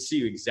you would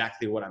see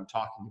exactly what I'm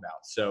talking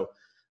about. So,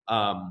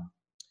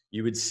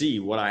 you would see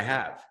what I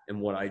have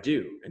and what I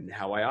do and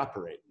how I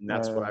operate. And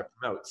that's what I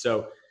promote.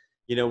 So,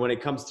 when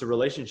it comes to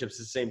relationships,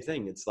 it's the same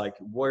thing. It's like,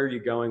 where are you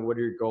going? What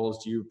are your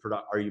goals?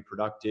 Are you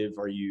productive?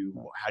 How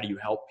do you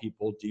help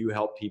people? Do you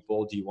help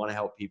people? Do you want to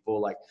help people?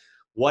 Like,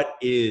 what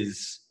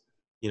is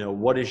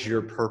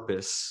your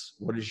purpose?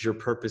 What is your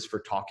purpose for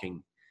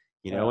talking?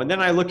 And then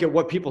I look at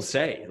what people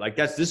say. Like,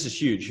 this is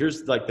huge.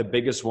 Here's like the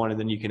biggest one. And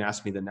then you can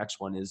ask me the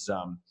next one is,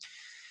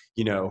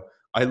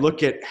 I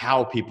look at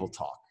how people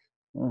talk.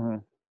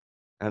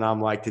 And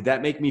I'm like, did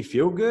that make me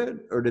feel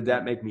good, or did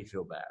that make me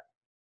feel bad?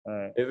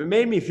 Right. If it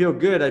made me feel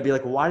good, I'd be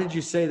like, why did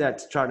you say that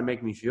to try to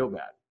make me feel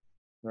bad?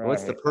 Right.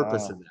 What's the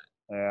purpose of that?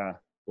 Yeah.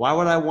 Why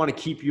would I want to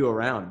keep you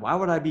around? Why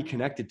would I be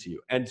connected to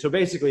you? And so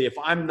basically, if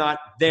I'm not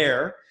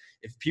there,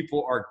 if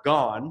people are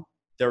gone,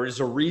 there is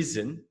a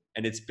reason,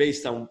 and it's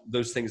based on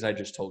those things I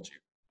just told you.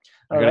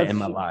 I'm going to end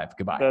my live.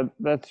 Goodbye.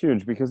 That's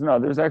huge, because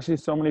there's actually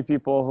so many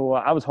people who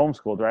I was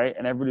homeschooled, right?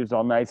 And everybody was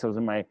all nice. I was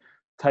in my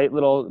tight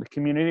little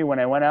community. When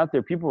I went out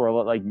there, people were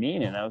like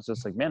mean, and I was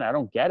just like, man, I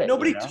don't get it.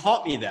 Nobody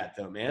taught me that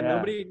though, man. Yeah.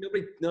 Nobody,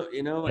 no,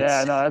 you know.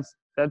 Yeah, no,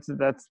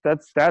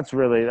 that's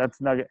really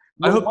nugget.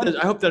 I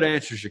hope that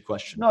answers your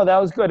question. No, that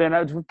was good. And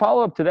I would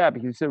follow up to that,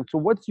 because so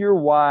what's your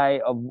why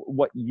of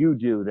what you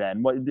do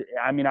then? What,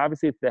 I mean,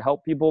 obviously it's to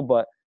help people,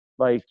 but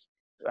like,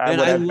 I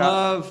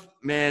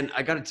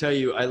got to tell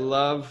you, I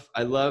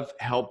love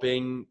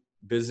helping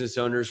business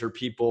owners or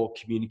people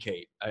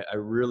communicate. I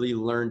really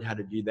learned how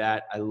to do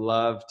that. I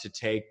love to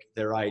take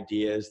their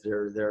ideas,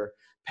 their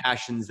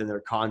passions and their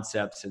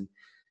concepts, and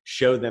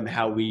show them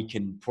how we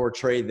can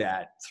portray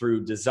that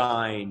through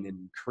design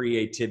and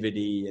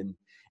creativity,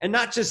 and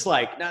not just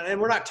like,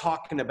 and we're not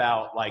talking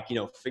about like, you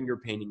know, finger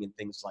painting and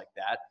things like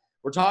that.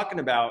 We're talking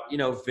about, you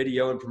know,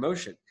 video and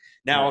promotion.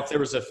 Now, if there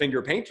was a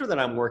finger painter that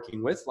I'm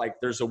working with, like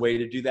there's a way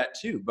to do that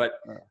too. But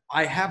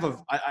I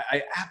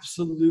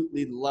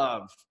absolutely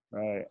love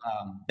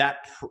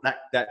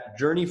that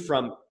journey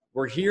from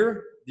we're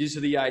here, these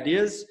are the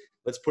ideas,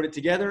 let's put it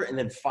together and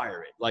then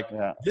fire it. Like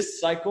this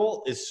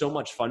cycle is so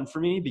much fun for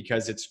me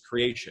because it's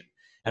creation,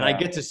 and I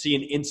get to see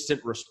an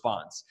instant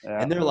response.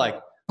 And they're like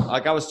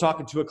I was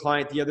talking to a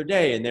client the other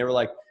day, and they were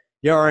like,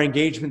 yeah, our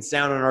engagement's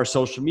down on our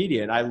social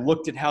media. And I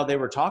looked at how they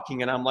were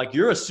talking, and I'm like,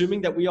 you're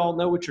assuming that we all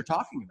know what you're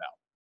talking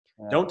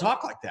about. Don't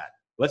talk like that.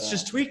 Let's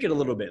just tweak it a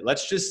little bit.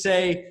 Let's just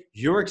say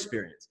your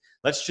experience.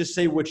 Let's just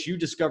say what you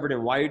discovered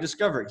and why you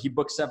discovered it. He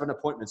booked 7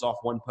 appointments off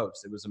one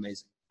post. It was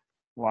amazing.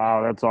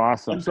 Wow, that's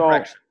awesome.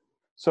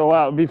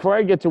 So before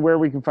I get to where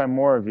we can find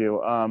more of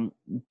you,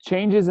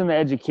 changes in the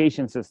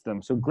education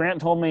system. So Grant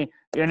told me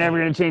you're never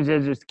going to change the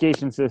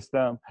education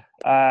system.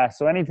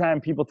 So anytime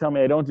people tell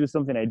me I don't do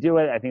something, I do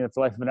it. I think that's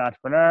the life of an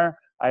entrepreneur.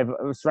 I've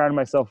surrounded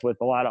myself with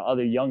a lot of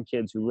other young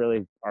kids who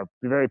really are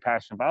very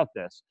passionate about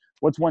this.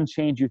 What's one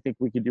change you think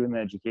we could do in the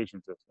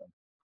education system?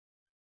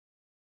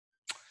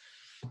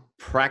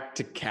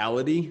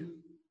 Practicality.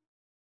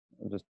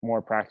 Just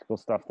more practical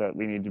stuff that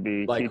we need to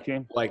be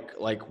teaching.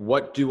 Like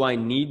what do I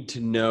need to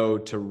know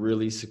to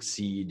really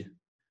succeed?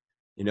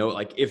 You know,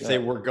 like if they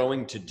were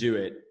going to do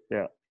it,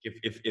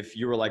 if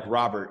you were like,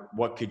 Robert,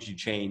 what could you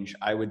change?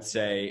 I would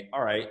say,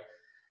 all right,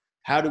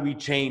 how do we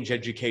change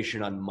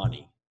education on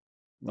money?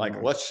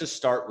 Like, let's just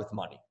start with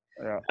money.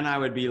 And I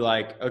would be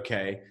like,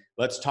 okay,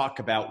 let's talk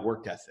about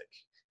work ethic.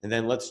 And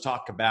then let's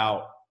talk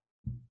about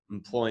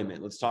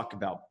employment. Let's talk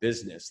about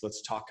business.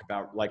 Let's talk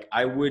about, like,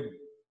 I would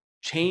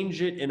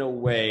change it in a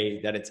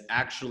way that it's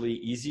actually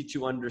easy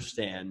to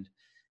understand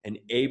and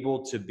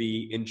able to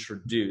be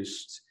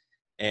introduced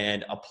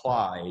and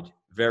applied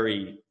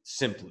very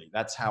simply.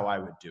 That's how I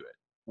would do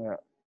it. Yeah.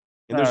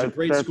 And there's a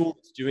great school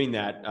that's doing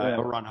that.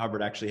 Ron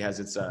Hubbard actually has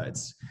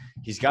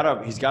he's got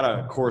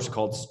a course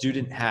called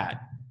Student Hat,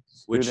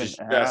 which is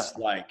just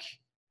like,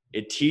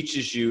 it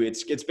teaches you,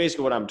 it's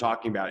basically what I'm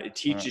talking about. It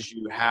teaches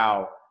you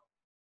how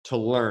to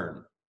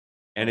learn,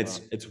 and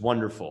it's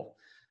wonderful.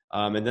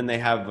 And then they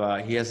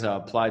have, he has an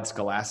applied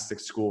scholastic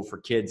school for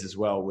kids as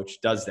well,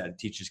 which does that. It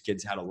teaches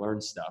kids how to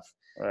learn stuff.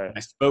 I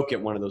spoke at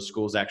one of those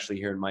schools actually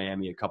here in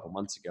Miami a couple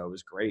months ago. It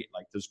was great.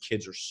 Like, those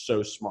kids are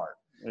so smart.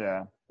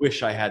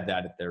 Wish I had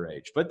that at their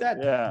age. But that,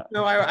 you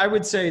know, I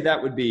would say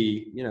that would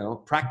be, you know,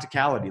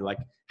 practicality. Like,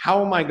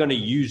 how am I going to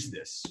use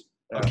this?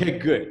 Okay,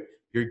 good.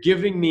 You're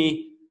giving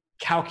me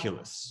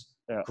calculus.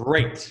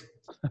 Great.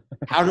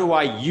 How do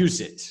I use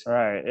it?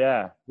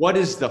 What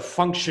is the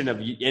function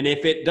of you? And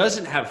if it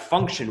doesn't have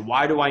function,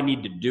 why do I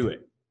need to do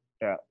it?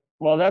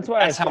 Well, that's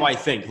how I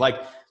think.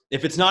 Like,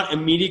 if it's not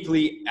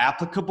immediately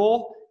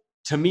applicable,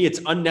 to me,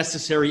 it's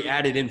unnecessary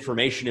added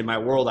information in my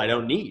world I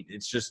don't need.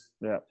 It's just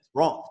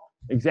wrong.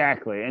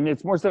 Exactly. And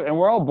it's more so, and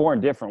we're all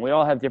born different. We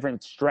all have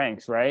different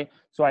strengths, right?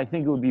 So I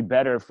think it would be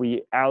better if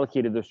we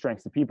allocated those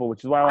strengths to people,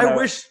 which is why I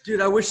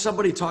wish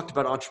somebody talked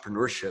about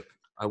entrepreneurship.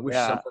 I wish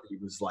somebody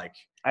was like,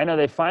 I know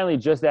they finally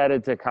just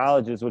added to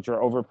colleges, which are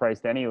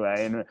overpriced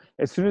anyway. And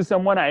as soon as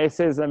I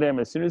say this to them,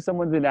 as soon as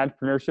someone's in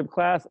entrepreneurship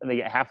class and they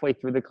get halfway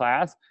through the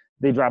class,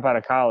 they drop out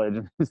of college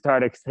and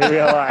start to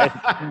realize,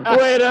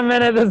 wait a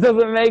minute, this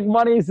doesn't make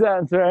money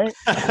sense, right?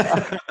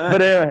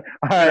 But anyway,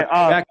 all right.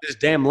 Back this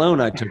damn loan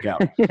I took out.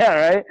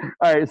 Right.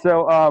 All right.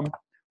 So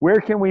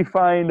where can we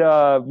find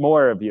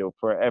more of you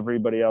for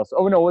everybody else?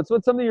 Oh, no, what's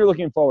something you're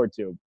looking forward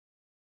to?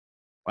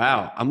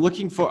 Wow. I'm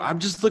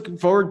just looking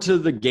forward to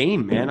the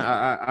game, man.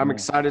 I'm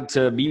excited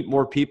to meet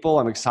more people.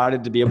 I'm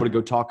excited to be able to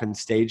go talk on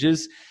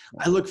stages.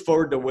 I look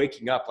forward to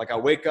waking up. Like, I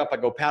wake up, I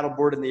go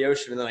paddleboard in the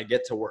ocean, and then I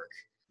get to work,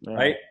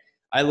 right?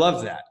 I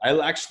love that. I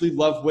actually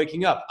love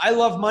waking up. I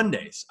love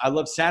Mondays. I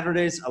love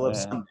Saturdays. I love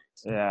Sundays.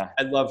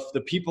 I love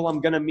the people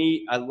I'm going to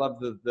meet. I love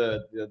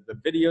the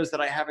videos that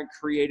I haven't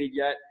created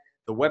yet,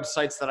 the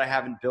websites that I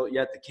haven't built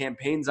yet, the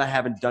campaigns I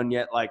haven't done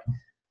yet. Like,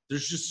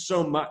 there's just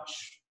so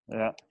much.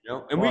 You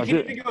know? And we can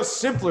even go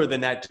simpler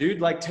than that,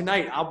 dude. Like,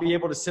 tonight, I'll be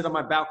able to sit on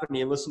my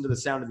balcony and listen to the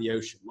sound of the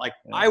ocean. Like,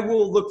 I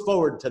will look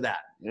forward to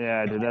that.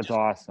 Dude, that's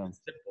awesome.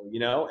 Simple, you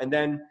know? And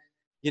then,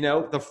 you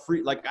know,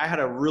 like, I had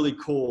a really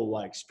cool,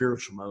 like,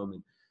 spiritual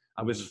moment.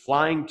 I was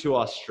flying to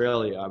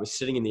Australia. I was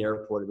sitting in the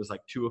airport. It was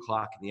like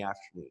 2:00 in the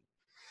afternoon.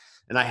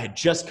 And I had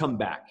just come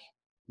back.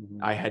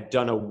 I had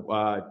done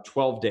a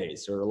 12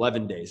 days or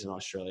 11 days in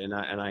Australia.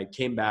 And I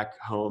came back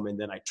home, and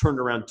then I turned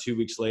around 2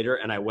 weeks later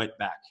and I went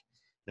back.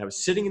 And I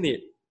was sitting in the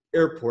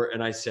airport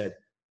and I said,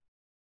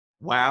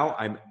 wow,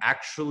 I'm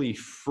actually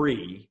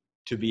free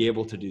to be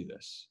able to do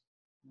this.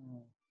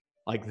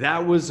 Like,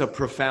 that was a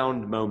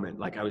profound moment.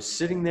 Like, I was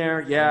sitting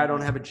there. Yeah, I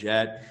don't have a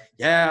jet.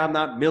 Yeah, I'm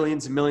not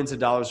millions and millions of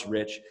dollars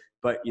rich.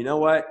 But you know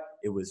what?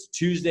 It was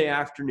Tuesday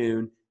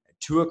afternoon at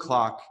 2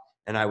 o'clock,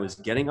 and I was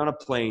getting on a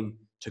plane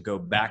to go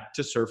back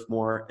to surf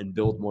more and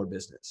build more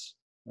business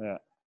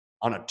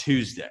on a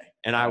Tuesday.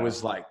 And I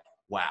was like,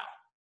 wow,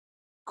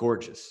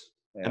 gorgeous.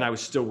 Yeah. And I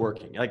was still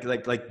working.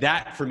 Like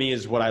that for me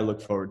is what I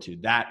look forward to,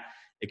 that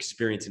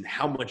experience. And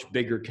how much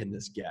bigger can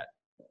this get?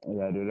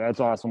 Yeah, dude, that's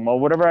awesome. Well,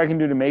 whatever I can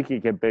do to make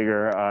it get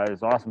bigger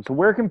is awesome. So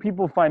where can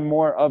people find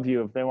more of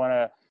you if they want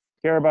to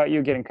hear about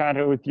you, get in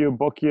contact with you,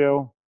 book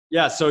you?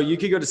 Yeah, so you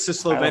could go to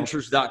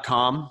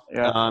sysloventures.com.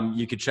 Yeah.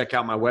 You could check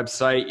out my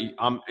website.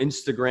 I'm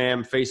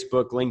Instagram,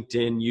 Facebook,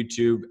 LinkedIn,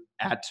 YouTube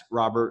at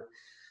Robert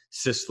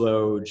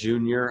Syslo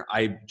Jr.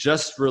 I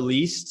just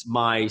released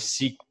my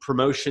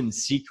Promotion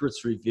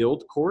Secrets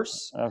Revealed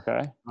course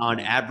on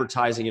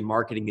advertising and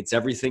marketing. It's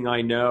everything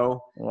I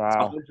know. Wow. It's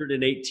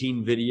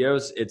 118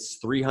 videos. It's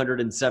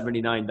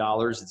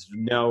 $379. It's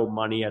no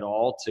money at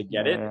all to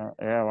get it.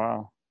 Yeah,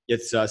 wow.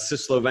 It's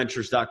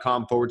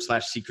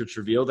sysloventures.com/secrets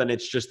revealed. And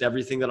it's just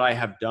everything that I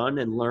have done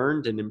and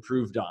learned and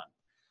improved on.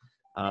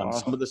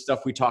 Awesome. Some of the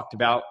stuff we talked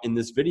about in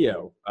this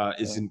video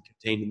is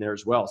contained in there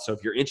as well. So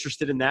if you're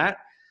interested in that,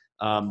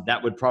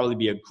 that would probably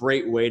be a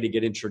great way to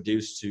get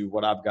introduced to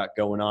what I've got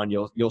going on.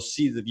 You'll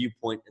see the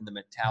viewpoint and the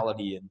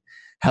mentality and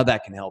how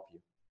that can help you.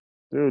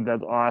 Dude,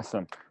 that's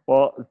awesome.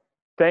 Well,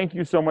 thank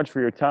you so much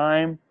for your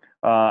time.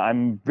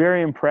 I'm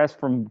very impressed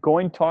from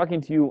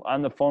talking to you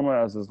on the phone when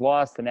I was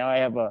lost, and now I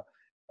have a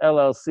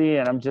LLC,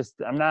 and I'm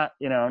not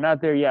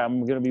there yet.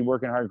 I'm going to be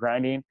working hard,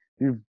 grinding.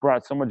 You've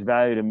brought so much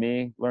value to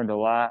me, learned a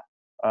lot.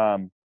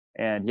 And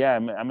yeah,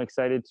 I'm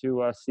excited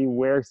to see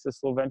where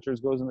Syslo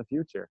Ventures goes in the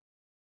future.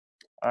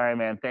 All right,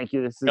 man. Thank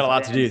you. This is got a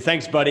lot to do.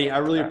 Thanks, buddy. I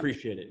really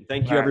appreciate it.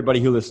 Thank you, everybody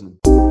who listened.